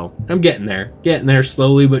 So I'm getting there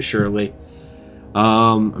slowly but surely.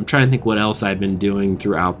 I'm trying to think what else I've been doing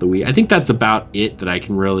throughout the week. I think that's about it that I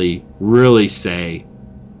can really say.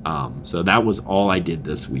 So that was all I did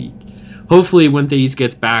this week. Hopefully when Thais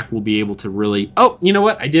gets back, we'll be able to really... Oh, you know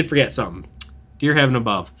what? I did forget something. Dear Heaven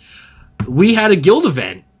Above. We had a guild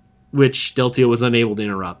event, which Deltia was unable to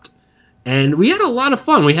interrupt. And we had a lot of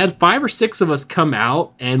fun. We had 5 or 6 of us come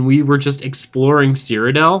out, and we were just exploring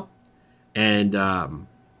Cyrodiil. And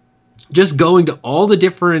just going to all the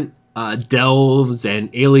different delves and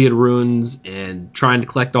Ayleid ruins and trying to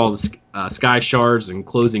collect all the sky shards and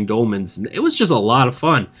closing dolmens. And it was just a lot of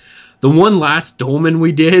fun. The one last dolmen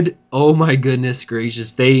we did, oh my goodness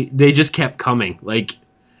gracious, they just kept coming. Like,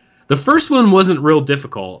 the first one wasn't real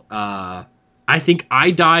difficult. I think I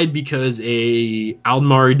died because a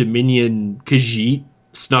Aldmari Dominion Khajiit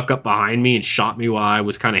snuck up behind me and shot me while I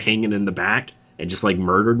was kind of hanging in the back and just like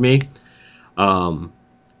murdered me.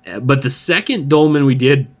 But the second dolmen we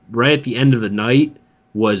did right at the end of the night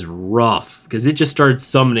was rough because it just started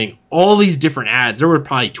summoning all these different ads. There were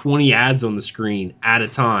probably 20 ads on the screen at a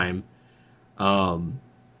time.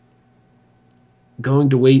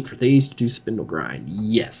 Going to wait for Thais to do Spindle Grind.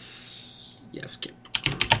 Yes, Kip.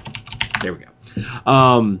 There we go.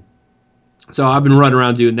 So I've been running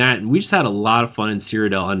around doing that, and we just had a lot of fun in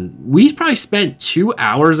Cyrodiil, and we probably spent 2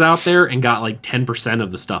 hours out there and got like 10%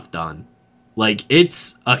 of the stuff done. Like,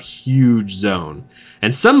 it's a huge zone,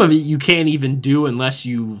 and some of it you can't even do unless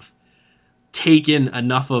you've taken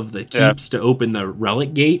enough of the keeps to open the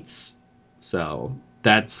relic gates. So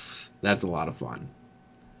that's a lot of fun.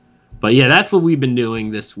 But yeah, that's what we've been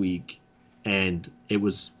doing this week, and it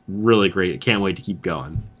was really great. I can't wait to keep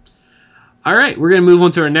going. All right, we're going to move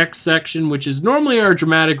on to our next section, which is normally our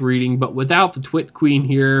dramatic reading, but without the Twit Queen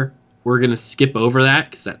here, we're going to skip over that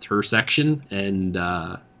because that's her section, and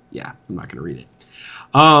yeah, I'm not going to read it.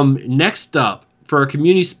 Next up, for our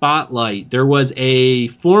community spotlight, there was a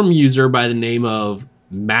forum user by the name of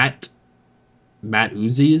Matt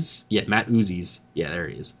Uzis. Yeah, Matt Uzis. Yeah, there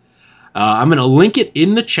he is. I'm going to link it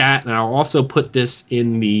in the chat, and I'll also put this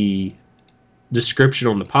in the description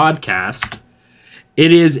on the podcast.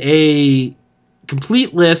 It is a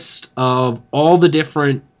complete list of all the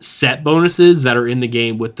different set bonuses that are in the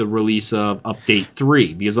game with the release of Update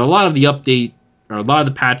 3, because a lot of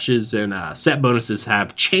the patches and set bonuses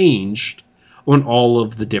have changed on all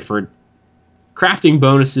of the different crafting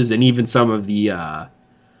bonuses and even some of the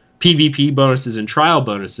PvP bonuses and trial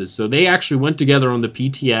bonuses. So they actually went together on the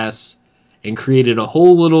PTS and created a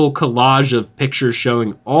whole little collage of pictures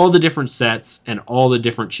showing all the different sets and all the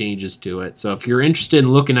different changes to it. So if you're interested in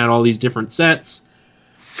looking at all these different sets,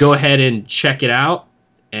 go ahead and check it out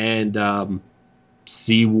and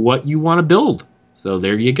see what you want to build. So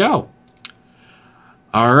there you go.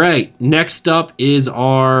 All right, next up is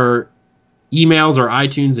our emails, our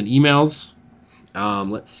iTunes and emails.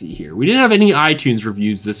 Let's see here. We didn't have any iTunes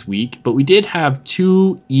reviews this week, but we did have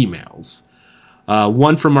 2 emails.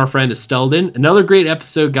 One from our friend Estelden. Another great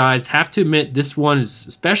episode, guys. Have to admit, this one is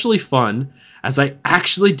especially fun, as I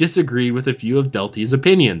actually disagreed with a few of Deltia's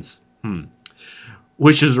opinions.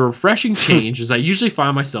 Which is a refreshing change, as I usually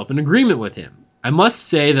find myself in agreement with him. I must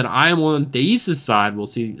say that I am on Thais' side. We'll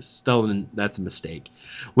see, Estelden, that's a mistake.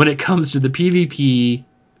 When it comes to the PvP,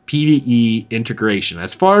 PvE integration.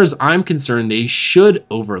 As far as I'm concerned, they should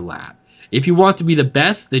overlap. If you want to be the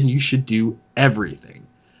best, then you should do everything.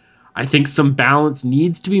 I think some balance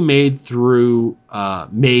needs to be made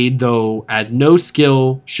though, as no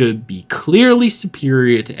skill should be clearly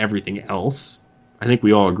superior to everything else. I think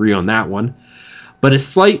we all agree on that one. But a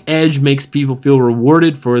slight edge makes people feel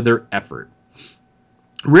rewarded for their effort.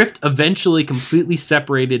 Rift eventually completely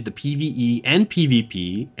separated the PvE and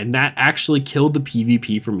PvP, and that actually killed the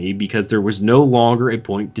PvP for me because there was no longer a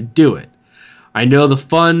point to do it. I know the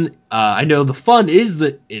fun is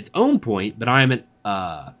its own point, but I am an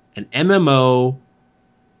MMO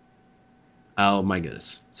Oh my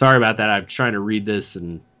goodness. Sorry about that. I'm trying to read this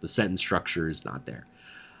and the sentence structure is not there.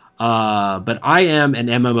 But I am an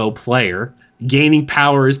MMO player. Gaining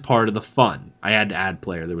power is part of the fun. I had to add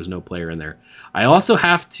player. There was no player in there. I also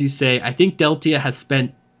have to say, I think Deltia has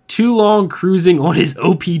spent too long cruising on his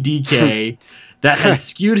OPDK that has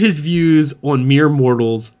skewed his views on mere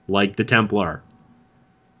mortals like the Templar.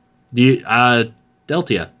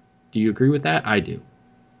 Deltia, do you agree with that? I do.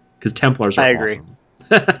 Because Templars are awesome.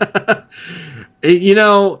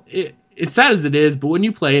 It's sad as it is, but when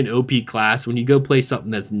you play an OP class, when you go play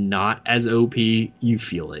something that's not as OP, you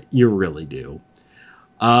feel it. You really do.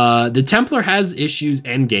 The Templar has issues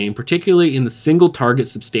endgame, particularly in the single target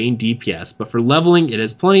sustained DPS, but for leveling, it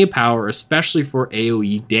has plenty of power, especially for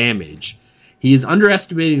AoE damage. He is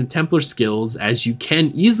underestimating the Templar skills, as you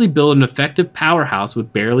can easily build an effective powerhouse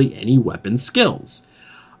with barely any weapon skills.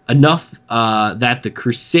 Enough that the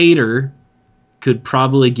Crusader could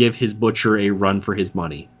probably give his Butcher a run for his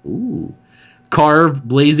money. Ooh. Carve,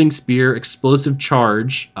 Blazing Spear, Explosive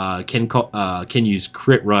Charge can use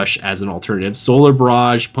Crit Rush as an alternative. Solar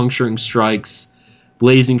Barrage, Puncturing Strikes,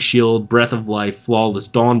 Blazing Shield, Breath of Life, Flawless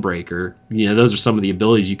Dawnbreaker. Those are some of the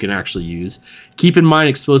abilities you can actually use. Keep in mind,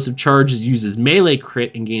 Explosive Charge uses melee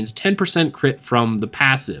crit and gains 10% crit from the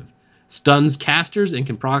passive. Stuns casters and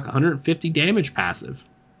can proc 150 damage passive.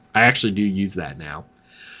 I actually do use that now.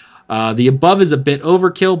 The above is a bit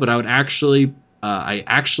overkill, but I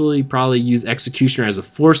actually probably use Executioner as a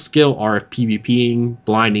force skill, or if PvPing,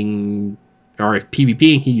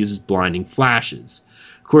 he uses Blinding Flashes.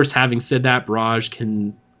 Of course, having said that, Barrage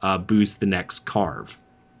can boost the next Carve.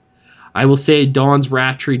 I will say Dawn's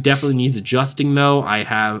Rattree definitely needs adjusting, though.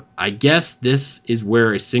 I guess this is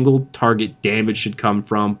where a single target damage should come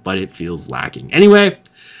from, but it feels lacking. Anyway,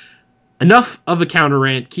 enough of a counter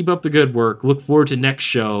rant. Keep up the good work. Look forward to next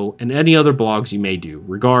show and any other blogs you may do.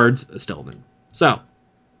 Regards, Stelvin. So,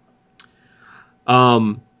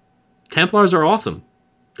 Templars are awesome.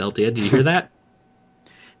 Deltia, did you hear that?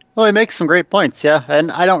 Well, he makes some great points, yeah.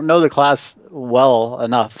 And I don't know the class well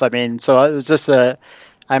enough. I mean, so it was just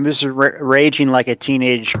I'm just raging like a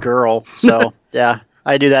teenage girl. So, yeah,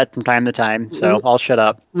 I do that from time to time. So I'll shut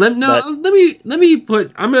up. Let me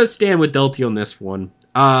put. I'm gonna stand with Deltia on this one.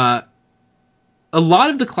 A lot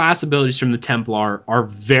of the class abilities from the Templar are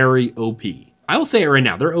very OP. I will say it right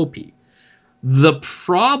now, they're OP. The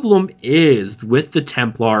problem is with the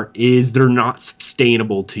Templar is they're not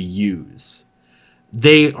sustainable to use.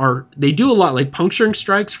 They do a lot, like Puncturing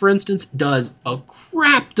Strikes, for instance, does a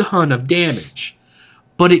crap ton of damage,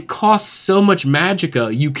 but it costs so much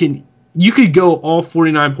Magicka. You could go all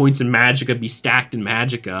 49 points in Magicka, be stacked in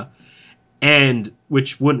Magicka, and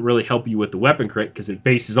which wouldn't really help you with the weapon crit because it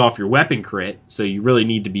bases off your weapon crit, so you really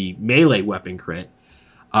need to be melee weapon crit.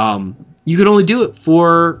 You could only do it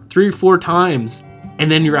for 3 or 4 times, and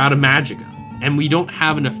then you're out of Magicka. And we don't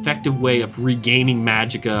have an effective way of regaining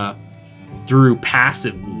Magicka through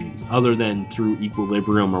passive means, other than through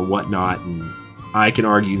Equilibrium or whatnot, and I can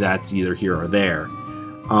argue that's either here or there.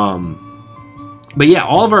 But yeah,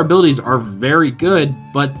 all of our abilities are very good,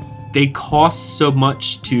 but they cost so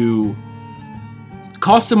much to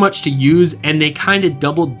use, and they kind of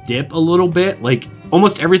double dip a little bit. Like,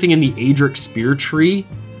 almost everything in the Adric Spear tree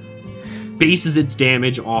bases its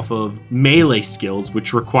damage off of melee skills,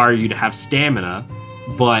 which require you to have stamina,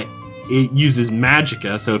 but it uses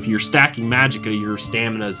Magicka, so if you're stacking Magicka, your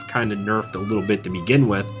stamina is kind of nerfed a little bit to begin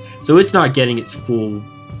with, so it's not getting its full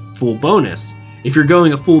bonus. If you're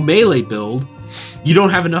going a full melee build, you don't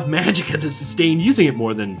have enough Magicka to sustain using it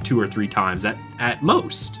more than 2 or 3 times at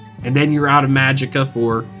most, and then you're out of Magicka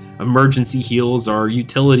for emergency heals or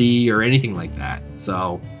utility or anything like that.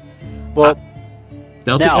 So, well,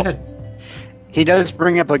 Delta, go ahead. He does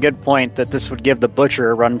bring up a good point that this would give the Butcher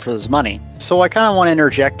a run for his money. So I kind of want to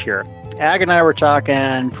interject here. Ag and I were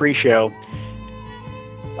talking pre-show.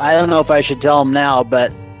 I don't know if I should tell him now,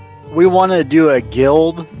 but we want to do a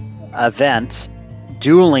guild event,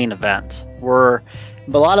 dueling event, where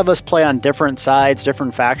a lot of us play on different sides,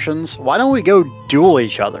 different factions. Why don't we go duel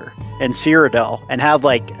each other in Cyrodiil and have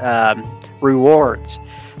rewards?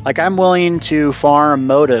 Like, I'm willing to farm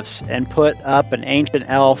motifs and put up an Ancient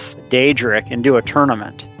Elf Daedric and do a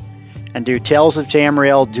tournament. And do Tales of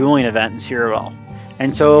Tamriel dueling event in Cyrodiil.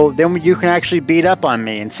 And so then you can actually beat up on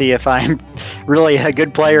me and see if I'm really a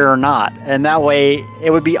good player or not. And that way, it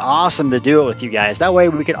would be awesome to do it with you guys. That way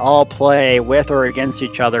we could all play with or against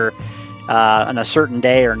each other on a certain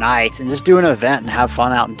day or night and just do an event and have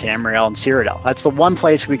fun out in Tamriel and Cyrodiil. That's the one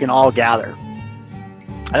place we can all gather.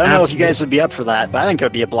 I don't know if you guys would be up for that, but I think it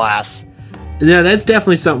would be a blast. Yeah, that's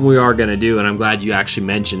definitely something we are going to do, and I'm glad you actually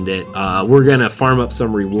mentioned it. We're going to farm up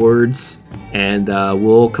some rewards and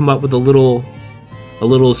we'll come up with a little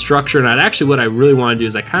structure. And what I really want to do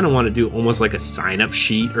is I kind of want to do almost like a sign-up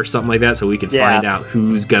sheet or something like that, so we can find out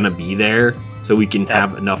who's gonna be there, so we can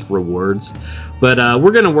have enough rewards. But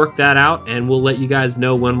we're gonna work that out, and we'll let you guys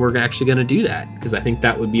know when we're actually gonna do that, because I think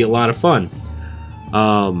that would be a lot of fun.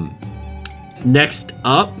 Next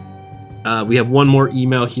up, we have one more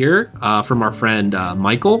email here from our friend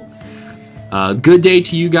Michael. Good day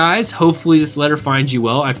to you guys. Hopefully this letter finds you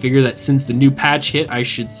well. I figure that since the new patch hit, I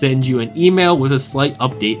should send you an email with a slight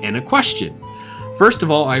update and a question. First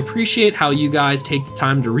of all, I appreciate how you guys take the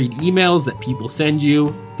time to read emails that people send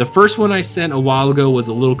you. The first one I sent a while ago was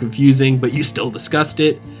a little confusing, but you still discussed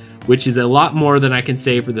it, which is a lot more than I can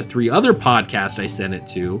say for the 3 other podcasts I sent it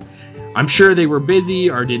to. I'm sure they were busy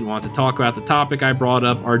or didn't want to talk about the topic I brought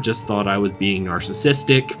up or just thought I was being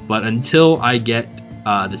narcissistic. But until I get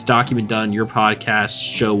this document done, your podcast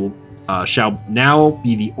shall now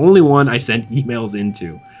be the only one I send emails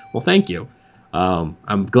into. Well, thank you.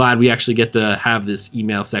 I'm glad we actually get to have this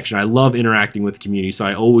email section. I love interacting with the community, so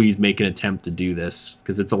I always make an attempt to do this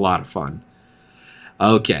because it's a lot of fun.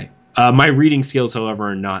 Okay. My reading skills, however,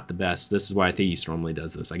 are not the best. This is why Thais normally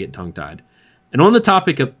does this. I get tongue-tied. And on the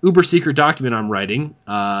topic of uber secret document I'm writing,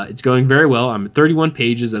 it's going very well. I'm at 31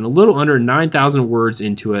 pages and a little under 9,000 words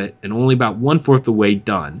into it, and only about 1/4 the way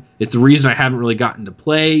done. It's the reason I haven't really gotten to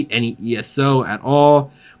play any ESO at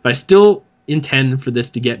all, but I still intend for this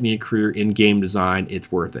to get me a career in game design. It's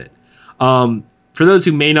worth it. For those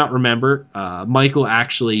who may not remember, Michael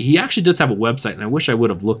actually does have a website, and I wish I would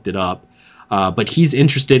have looked it up. But he's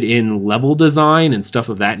interested in level design and stuff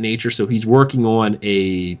of that nature, so he's working on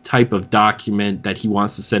a type of document that he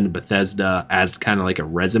wants to send to Bethesda as kind of like a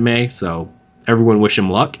resume, so everyone wish him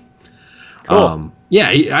luck. Cool.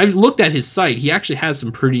 I've looked at his site. He actually has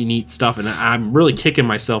some pretty neat stuff, and I'm really kicking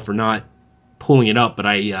myself for not pulling it up, but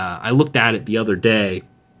I looked at it the other day,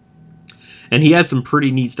 and he has some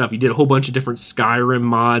pretty neat stuff. He did a whole bunch of different Skyrim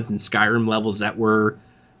mods and Skyrim levels that were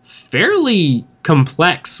fairly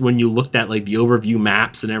complex when you looked at like the overview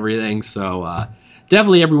maps and everything, so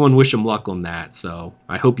definitely everyone wish him luck on that. So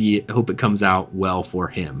I hope it comes out well for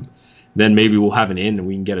him. Then maybe we'll have an inn and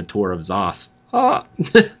we can get a tour of Zos.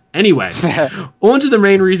 Anyway, on to the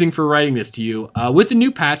main reason for writing this to you. With the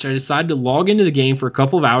new patch, I decided to log into the game for a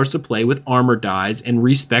couple of hours to play with armor dies and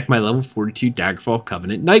respec my level 42 Daggerfall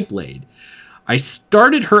Covenant Nightblade. I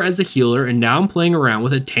started her as a healer, and now I'm playing around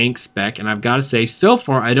with a tank spec, and I've got to say, so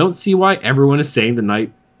far, I don't see why everyone is saying the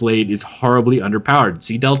Nightblade is horribly underpowered.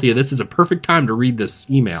 See, Deltia, this is a perfect time to read this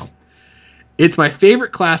email. It's my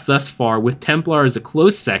favorite class thus far, with Templar as a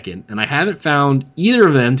close second, and I haven't found either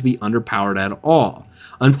of them to be underpowered at all.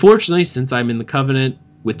 Unfortunately, since I'm in the Covenant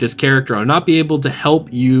with this character, I'll not be able to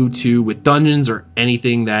help you two with dungeons or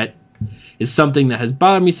anything. That is something that has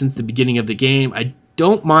bothered me since the beginning of the game. I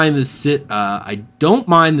don't mind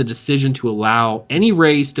the decision to allow any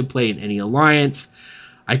race to play in any alliance.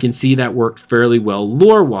 I can see that worked fairly well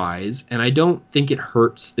lore-wise, and I don't think it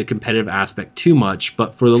hurts the competitive aspect too much,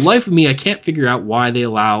 but for the life of me, I can't figure out why they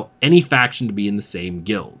allow any faction to be in the same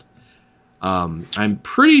guild. I'm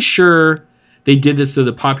pretty sure they did this so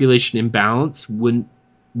the population imbalance wouldn't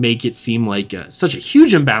make it seem like such a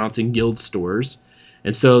huge imbalance in guild stores.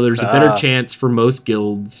 And so there's a better chance for most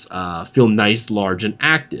guilds feel nice, large, and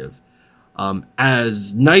active.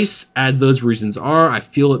 As nice as those reasons are, I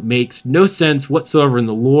feel it makes no sense whatsoever in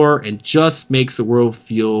the lore and just makes the world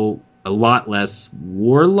feel a lot less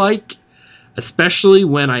warlike, especially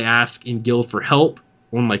when I ask in guild for help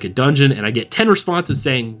on like a dungeon and I get 10 responses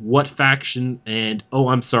saying, what faction? And, oh,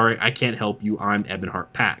 I'm sorry, I can't help you, I'm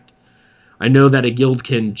Ebonheart Pact. I know that a guild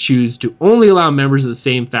can choose to only allow members of the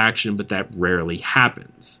same faction, but that rarely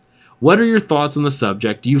happens. What are your thoughts on the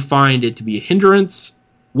subject? Do you find it to be a hindrance?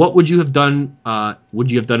 What would you have done? Would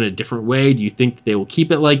you have done it a different way? Do you think that they will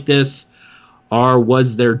keep it like this? Or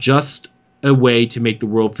was there just a way to make the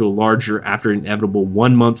world feel larger after an inevitable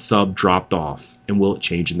 1 month sub dropped off? And will it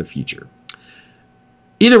change in the future?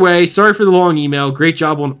 Either way, sorry for the long email. Great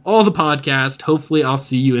job on all the podcast. Hopefully I'll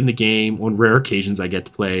see you in the game on rare occasions I get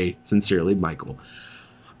to play. Sincerely, Michael.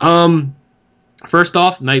 First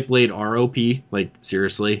off, Nightblade ROP. Like,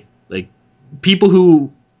 seriously. Like, a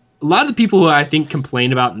lot of the people who I think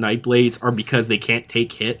complain about Nightblades are because they can't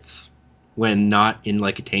take hits when not in,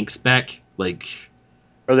 like, a tank spec. Like...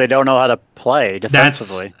 Or they don't know how to play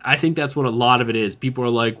defensively. I think that's what a lot of it is. People are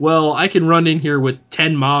like, well, I can run in here with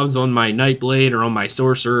 10 mobs on my Nightblade or on my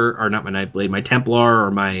Sorcerer, or not my Nightblade, my Templar or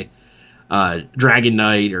my Dragon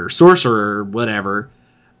Knight or Sorcerer or whatever,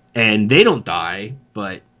 and they don't die.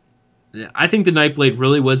 But I think the Nightblade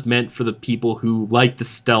really was meant for the people who like the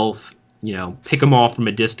stealth pick them off from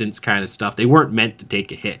a distance kind of stuff. They weren't meant to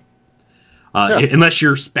take a hit. Unless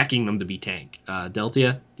you're speccing them to be tank.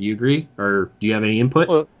 Deltia, do you agree? Or do you have any input?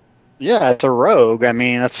 Well, yeah, it's a rogue. I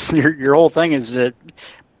mean, that's your whole thing is that,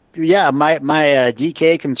 yeah, my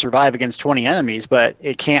DK can survive against 20 enemies, but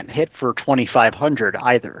it can't hit for 2,500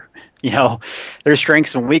 either. There's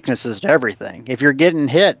strengths and weaknesses to everything. If you're getting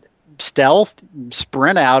hit, stealth,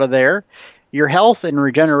 sprint out of there. Your health and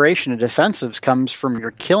regeneration and defensives comes from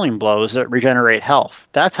your killing blows that regenerate health.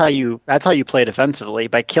 That's how you play defensively,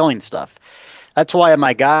 by killing stuff. That's why in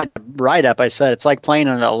my guide write-up I said it's like playing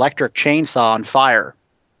an electric chainsaw on fire.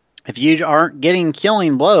 If you aren't getting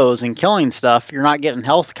killing blows and killing stuff, you're not getting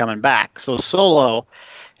health coming back. So solo,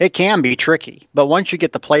 it can be tricky. But once you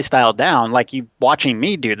get the playstyle down, like you watching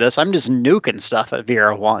me do this, I'm just nuking stuff at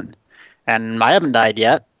VR1. And I haven't died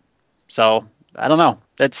yet. So, I don't know.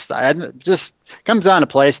 It just comes down to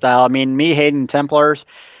playstyle. I mean, me hating Templars,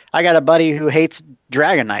 I got a buddy who hates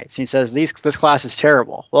Dragon Knights. He says this class is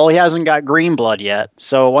terrible. Well, he hasn't got green blood yet.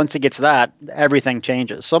 So once he gets that, everything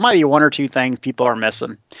changes. So it might be one or two things people are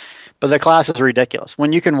missing. But the class is ridiculous.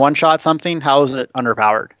 When you can one-shot something, how is it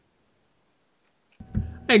underpowered?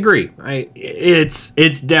 I agree.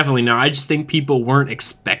 It's definitely not. I just think people weren't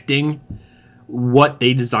expecting what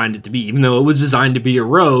they designed it to be. Even though it was designed to be a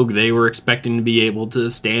rogue, they were expecting to be able to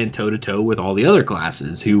stand toe-to-toe with all the other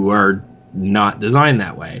classes who are not designed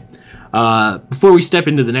that way. Before we step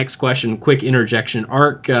into the next question, quick interjection.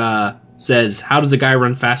 Ark says, how does a guy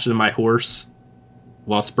run faster than my horse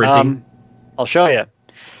while sprinting? I'll show you.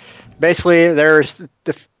 Basically, there's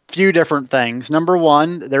a few different things. Number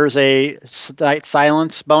one, there's a Night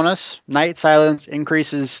Silence bonus. Night Silence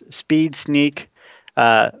increases speed sneak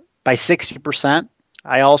by 60%.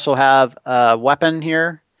 I also have a weapon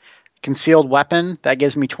here, concealed weapon. That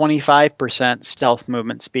gives me 25% stealth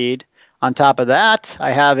movement speed. On top of that,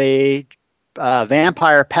 I have a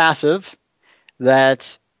vampire passive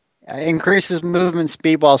that increases movement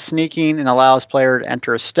speed while sneaking and allows player to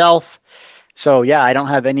enter a stealth. So yeah, I don't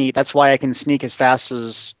have any. That's why I can sneak as fast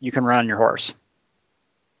as you can run on your horse.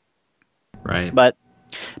 Right. But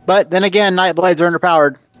then again, Nightblades are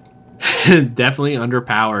underpowered. Definitely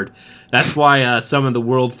underpowered. That's why some of the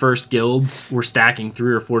world first guilds were stacking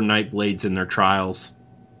 3 or 4 Nightblades in their trials.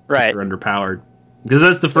 Right. They're underpowered. Because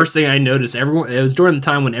that's the first thing I noticed. It was during the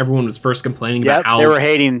time when everyone was first complaining about how they were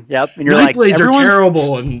hating. Yep, and you're Nightblades are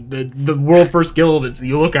terrible, and the world first guild.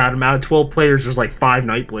 You look at them, out of 12 players, there's like 5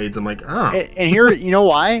 Nightblades. I'm like, oh. And here, you know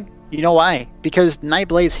why? Because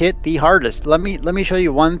Nightblades hit the hardest. Let me show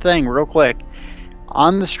you one thing real quick.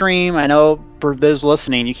 On the stream, I know for those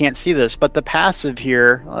listening, you can't see this, but the passive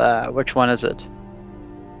here, which one is it?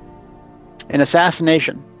 An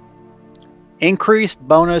assassination. Increase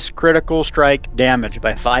bonus critical strike damage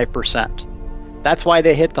by 5%. That's why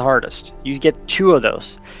they hit the hardest. You get 2 of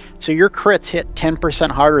those. So your crits hit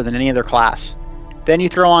 10% harder than any other class. Then you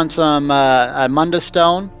throw on some Mundus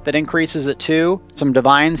Stone that increases it 2, some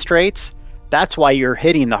Divine Straits. That's why you're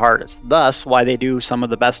hitting the hardest. Thus, why they do some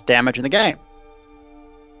of the best damage in the game.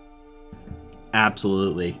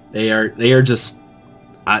 Absolutely. They are just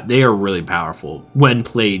they are really powerful when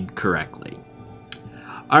played correctly.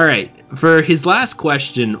 All right, for his last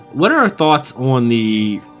question, what are our thoughts on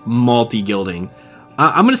the multi-guilding?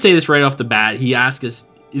 I'm going to say this right off the bat. He asked us,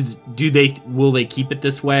 will they keep it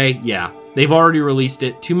this way? Yeah, they've already released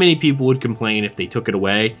it. Too many people would complain if they took it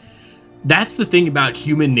away. That's the thing about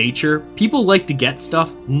human nature. People like to get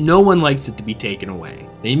stuff. No one likes it to be taken away.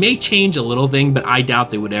 They may change a little thing, but I doubt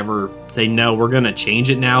they would ever say, no, we're going to change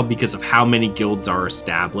it now because of how many guilds are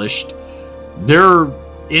established. They're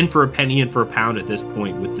in for a penny and for a pound at this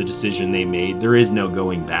point with the decision they made. There is no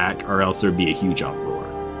going back, or else there'd be a huge uproar.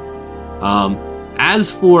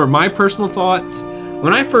 As for my personal thoughts,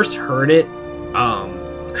 when I first heard it,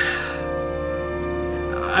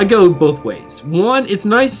 I go both ways. One, it's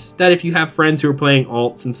nice that if you have friends who are playing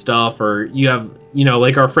alts and stuff, or you have,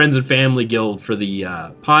 like our friends and family guild for the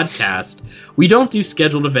podcast, we don't do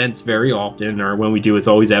scheduled events very often, or when we do, it's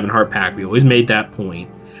always Ebonheart Pack. We always made that point.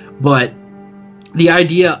 But the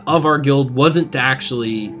idea of our guild wasn't to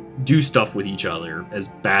actually do stuff with each other, as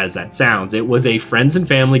bad as that sounds. It was a friends and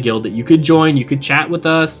family guild that you could join, you could chat with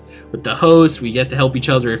us, with the host, we get to help each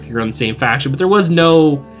other if you're on the same faction, but there was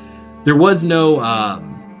no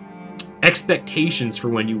expectations for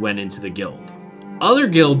when you went into the guild. Other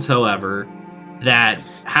guilds, however, that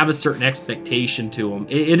have a certain expectation to them,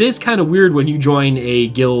 it is kind of weird when you join a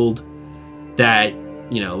guild that,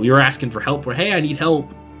 you're asking for help for, hey, I need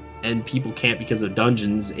help, and people can't because of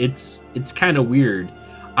dungeons. It's kind of weird.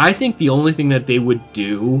 I think the only thing that they would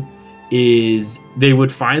do is they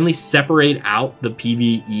would finally separate out the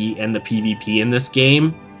PvE and the PvP in this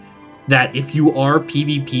game. That if you are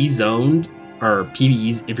PvP zoned, or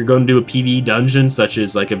PvEs, if you're going to do a PvE dungeon, such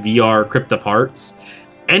as like a VR Crypt of Hearts,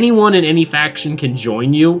 anyone in any faction can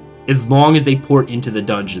join you as long as they port into the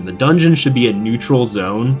dungeon. The dungeon should be a neutral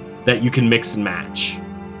zone that you can mix and match.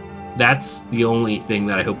 That's the only thing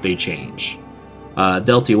that I hope they change.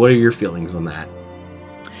 Delty, what are your feelings on that?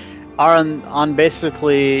 On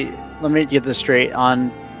basically, let me get this straight, on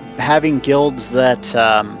having guilds that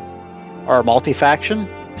are multi-faction?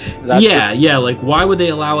 Yeah, like why would they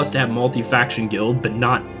allow us to have multi-faction guild but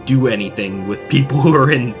not do anything with people who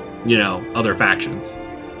are in, other factions?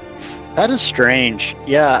 That is strange.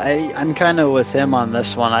 Yeah, I'm kind of with him on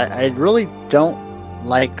this one. I really don't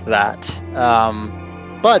like that.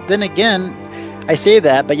 But then again, I say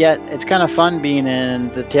that, but yet it's kind of fun being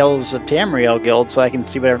in the Tales of Tamriel guild, so I can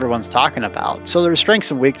see what everyone's talking about. So there's strengths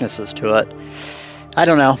and weaknesses to it. I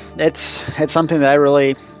don't know. It's something that I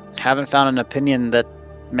really haven't found an opinion that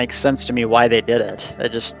makes sense to me why they did it.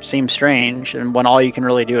 It just seems strange, and when all you can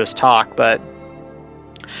really do is talk. But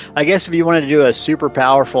I guess if you wanted to do a super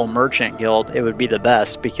powerful merchant guild, it would be the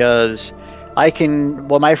best, because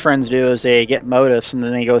what my friends do is they get motifs and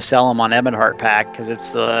then they go sell them on Ebonheart Pack because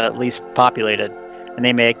it's the least populated, and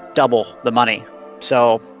they make double the money.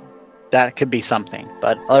 So that could be something,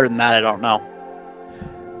 but other than that, I don't know.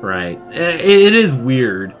 Right. It is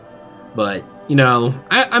weird, but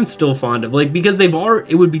I'm still fond of, because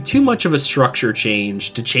it would be too much of a structure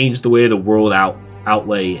change to change the way the world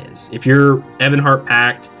outlay is. If you're Ebonheart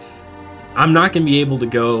Pact, I'm not going to be able to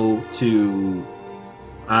go to,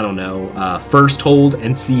 First Hold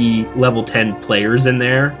and see level 10 players in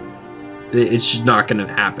there. It's just not going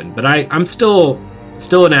to happen. But I'm still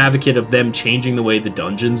an advocate of them changing the way the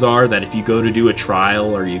dungeons are, that if you go to do a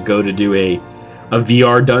trial or you go to do a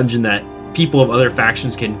VR dungeon, that people of other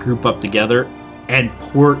factions can group up together and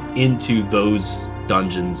port into those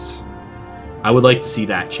dungeons. I would like to see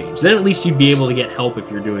that change. Then at least you'd be able to get help if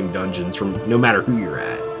you're doing dungeons from no matter who you're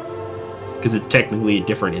at, because it's technically a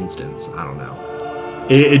different instance. I don't know.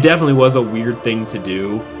 It definitely was a weird thing to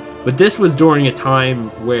do, but this was during a time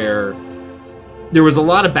where there was a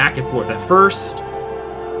lot of back and forth. At first,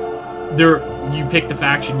 you picked a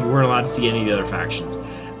faction, you weren't allowed to see any of the other factions.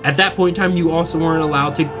 At that point in time, you also weren't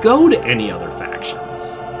allowed to go to any other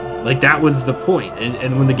factions. That was the point.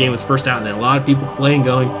 And when the game was first out, and then a lot of people complained,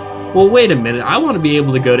 going, well, wait a minute, I want to be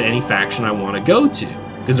able to go to any faction I want to go to.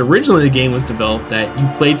 Because originally the game was developed that you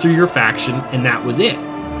played through your faction, and that was it.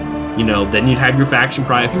 Then you'd have your faction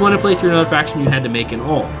pride. If you want to play through another faction, you had to make an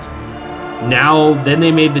alt. Then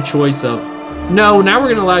they made the choice of, no, now we're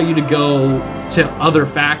going to allow you to go to other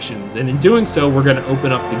factions. And in doing so, we're going to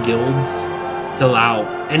open up the guilds to allow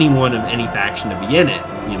anyone of any faction to be in it,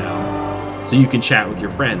 so you can chat with your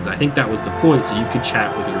friends. I think that was the point, so you could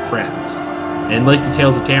chat with your friends. And like the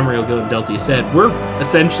Tales of Tamriel Guild and Delty said, we're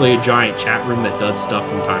essentially a giant chat room that does stuff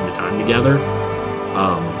from time to time together.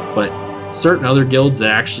 But certain other guilds that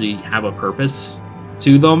actually have a purpose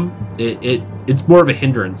to them, it's more of a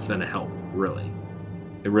hindrance than a help, really.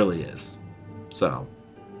 It really is. So,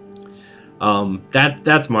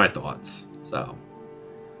 that's my thoughts. So,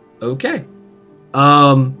 okay.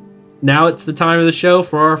 Now it's the time of the show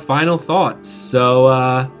for our final thoughts. So,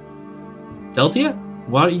 Deltia,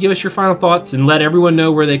 why don't you give us your final thoughts and let everyone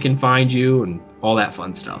know where they can find you and all that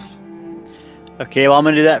fun stuff. Okay, well, I'm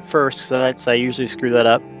going to do that first, so I usually screw that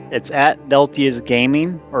up. It's at Deltia's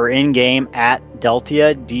Gaming, or in-game at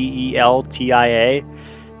Deltia, Deltia,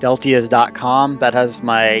 Deltias.com. That has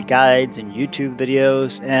my guides and YouTube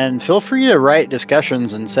videos, and feel free to write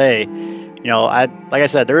discussions and say, like I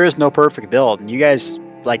said, there is no perfect build, and you guys,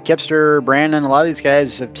 like Kipster, Brandon, a lot of these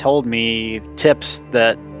guys have told me tips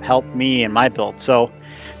that help me in my build. So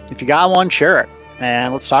if you got one, share it,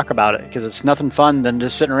 and let's talk about it, because it's nothing fun than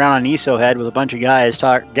just sitting around on ESO Head with a bunch of guys,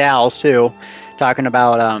 gals too, talking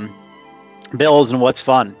about builds and what's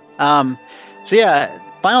fun. So yeah,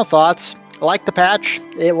 final thoughts. I like the patch.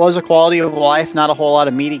 It was a quality of life, not a whole lot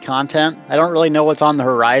of meaty content. I don't really know what's on the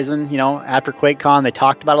horizon. After QuakeCon, they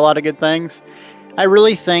talked about a lot of good things. I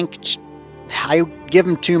really think I give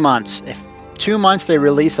them 2 months. If 2 months they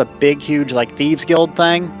release a big, huge, Thieves Guild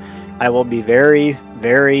thing, I will be very,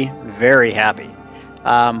 very, very happy.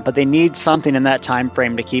 But they need something in that time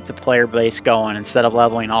frame to keep the player base going instead of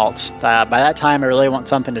leveling alts. By that time, I really want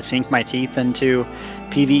something to sink my teeth into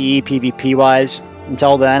PvE, PvP-wise.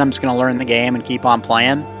 Until then, I'm just going to learn the game and keep on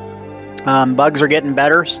playing. Bugs are getting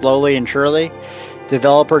better, slowly and surely.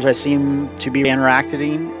 Developers, I seem to be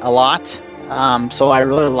interacting a lot. So I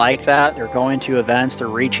really like that. They're going to events, they're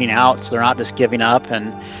reaching out, so they're not just giving up,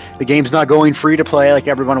 and the game's not going free to play like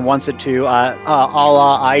everyone wants it to, a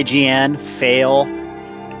la IGN, fail.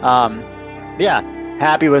 Yeah,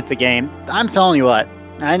 happy with the game. I'm telling you what,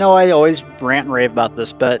 I know I always rant and rave about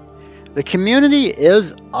this, but the community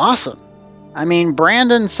is awesome. I mean,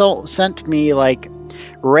 Brandon sent me like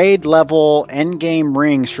raid level endgame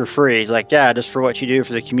rings for free. He's like, yeah, just for what you do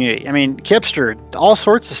for the community. I mean, Kipster, all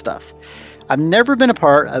sorts of stuff. I've never been a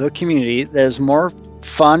part of a community that is more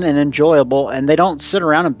fun and enjoyable, and they don't sit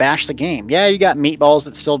around and bash the game. Yeah, you got meatballs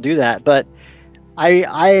that still do that, but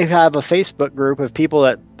I have a Facebook group of people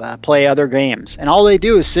that play other games, and all they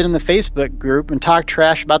do is sit in the Facebook group and talk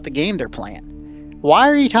trash about the game they're playing. Why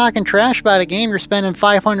are you talking trash about a game you're spending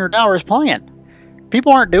 500 hours playing?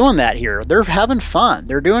 People aren't doing that here. They're having fun.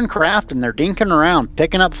 They're doing crafting. They're dinking around,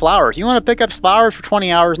 picking up flowers. You want to pick up flowers for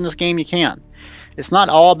 20 hours in this game, you can. It's not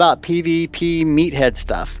all about PvP meathead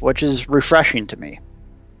stuff, which is refreshing to me.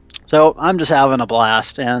 So I'm just having a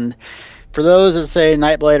blast. And for those that say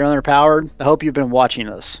Nightblade are underpowered, I hope you've been watching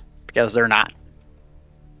this, because they're not.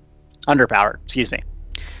 Underpowered, excuse me.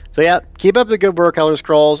 So yeah, keep up the good work, Elder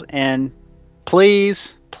Scrolls, and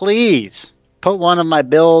please put one of my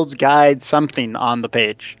builds, guides, something on the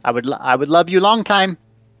page. I would love you long time.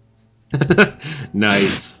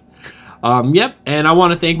 Nice. Yep, and I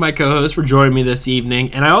want to thank my co-host for joining me this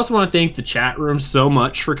evening, and I also want to thank the chat room so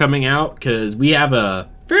much for coming out, because we have a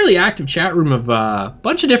fairly active chat room of a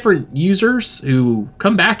bunch of different users who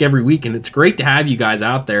come back every week, and it's great to have you guys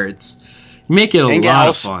out there. You make it a lot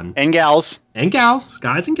of fun. And gals.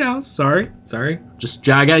 Guys and gals. Sorry. Just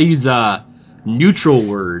I gotta use neutral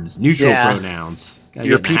words, pronouns. Gotta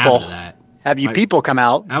your get in the people. habit of that. Have you people come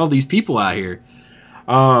out? Have all these people out here.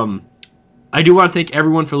 I do want to thank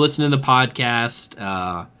everyone for listening to the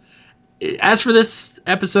podcast. As for this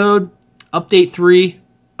episode, Update 3,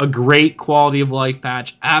 a great quality of life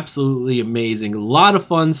patch. Absolutely amazing. A lot of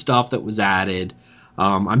fun stuff that was added.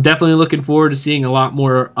 I'm definitely looking forward to seeing a lot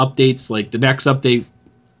more updates, like the next update.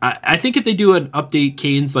 I think if they do an update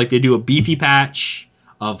cadence, like they do a beefy patch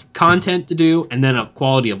of content to do, and then a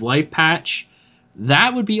quality of life patch,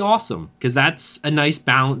 that would be awesome, because that's a nice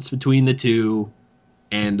balance between the two.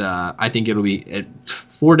 And I think it'll be at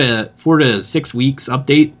 4 to 6 weeks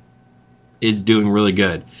update is doing really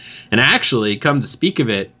good. And actually, come to speak of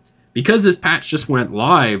it, because this patch just went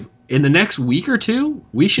live, in the next week or two,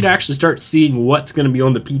 we should actually start seeing what's going to be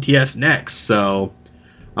on the PTS next. So,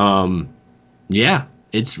 yeah,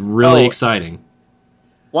 it's really exciting.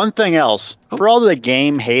 One thing else, for all the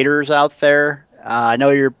game haters out there, I know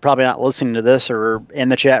you're probably not listening to this or in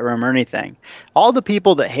the chat room or anything. All the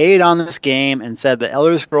people that hate on this game and said that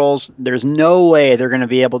Elder Scrolls, there's no way they're going to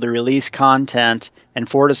be able to release content in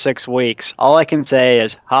 4 to 6 weeks. All I can say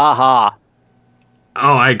is, ha ha.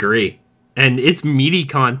 Oh, I agree. And it's meaty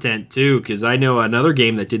content, too, because I know another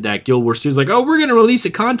game that did that, Guild Wars 2, is like, oh, we're going to release a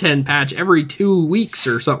content patch every 2 weeks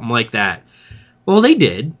or something like that. Well, they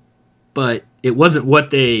did, but it wasn't what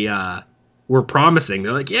they were promising.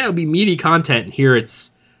 They're like, yeah, it'll be meaty content, and here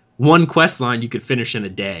it's one quest line you could finish in a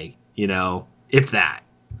day, if that.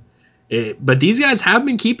 But these guys have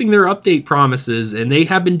been keeping their update promises, and they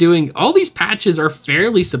have been doing, all these patches are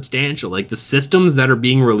fairly substantial. Like the systems that are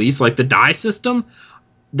being released, like the dye system,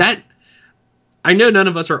 that, I know none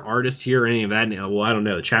of us are artists here or any of that. Well, I don't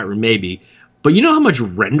know, the chat room maybe. But you know how much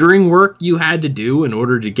rendering work you had to do in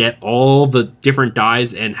order to get all the different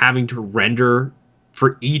dyes and having to render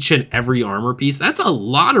for each and every armor piece? That's a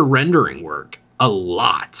lot of rendering work. A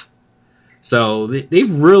lot. So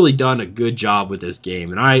they've really done a good job with this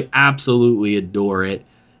game, and I absolutely adore it.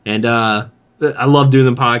 And I love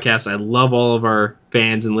doing the podcast. I love all of our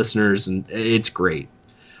fans and listeners, and it's great.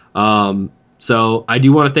 So I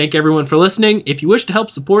do want to thank everyone for listening. If you wish to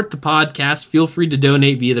help support the podcast, feel free to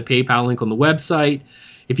donate via the PayPal link on the website.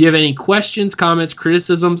 If you have any questions, comments,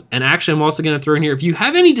 criticisms, and actually I'm also going to throw in here, if you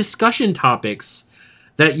have any discussion topics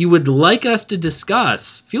that you would like us to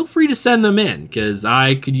discuss, feel free to send them in, because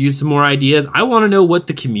I could use some more ideas. I want to know what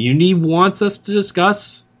the community wants us to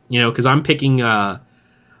discuss, because I'm picking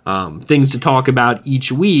things to talk about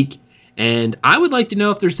each week. And I would like to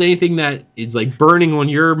know if there's anything that is like burning on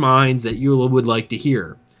your minds that you would like to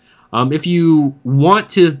hear. If you want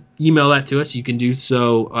to email that to us, you can do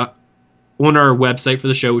so on our website for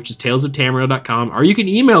the show, which is talesoftamriel.com, or you can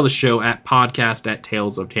email the show at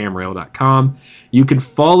podcast@talesoftamriel.com. You can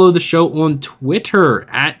follow the show on Twitter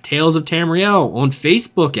at Tales of Tamriel, on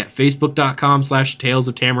Facebook at facebook.com/Tales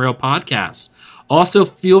of Tamriel podcast. Also,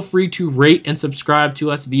 feel free to rate and subscribe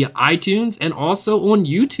to us via iTunes and also on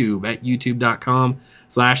YouTube at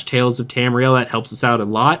youtube.com/Tales of Tamriel. That helps us out a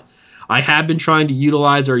lot. I have been trying to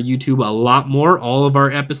utilize our YouTube a lot more. All of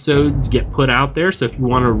our episodes get put out there, so if you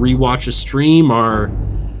want to rewatch a stream or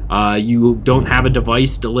you don't have a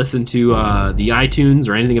device to listen to the iTunes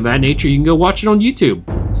or anything of that nature, you can go watch it on YouTube.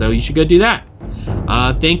 So you should go do that.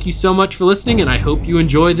 Thank you so much for listening, and I hope you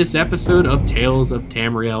enjoy this episode of Tales of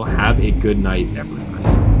Tamriel. Have a good night, everybody.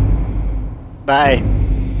 Bye.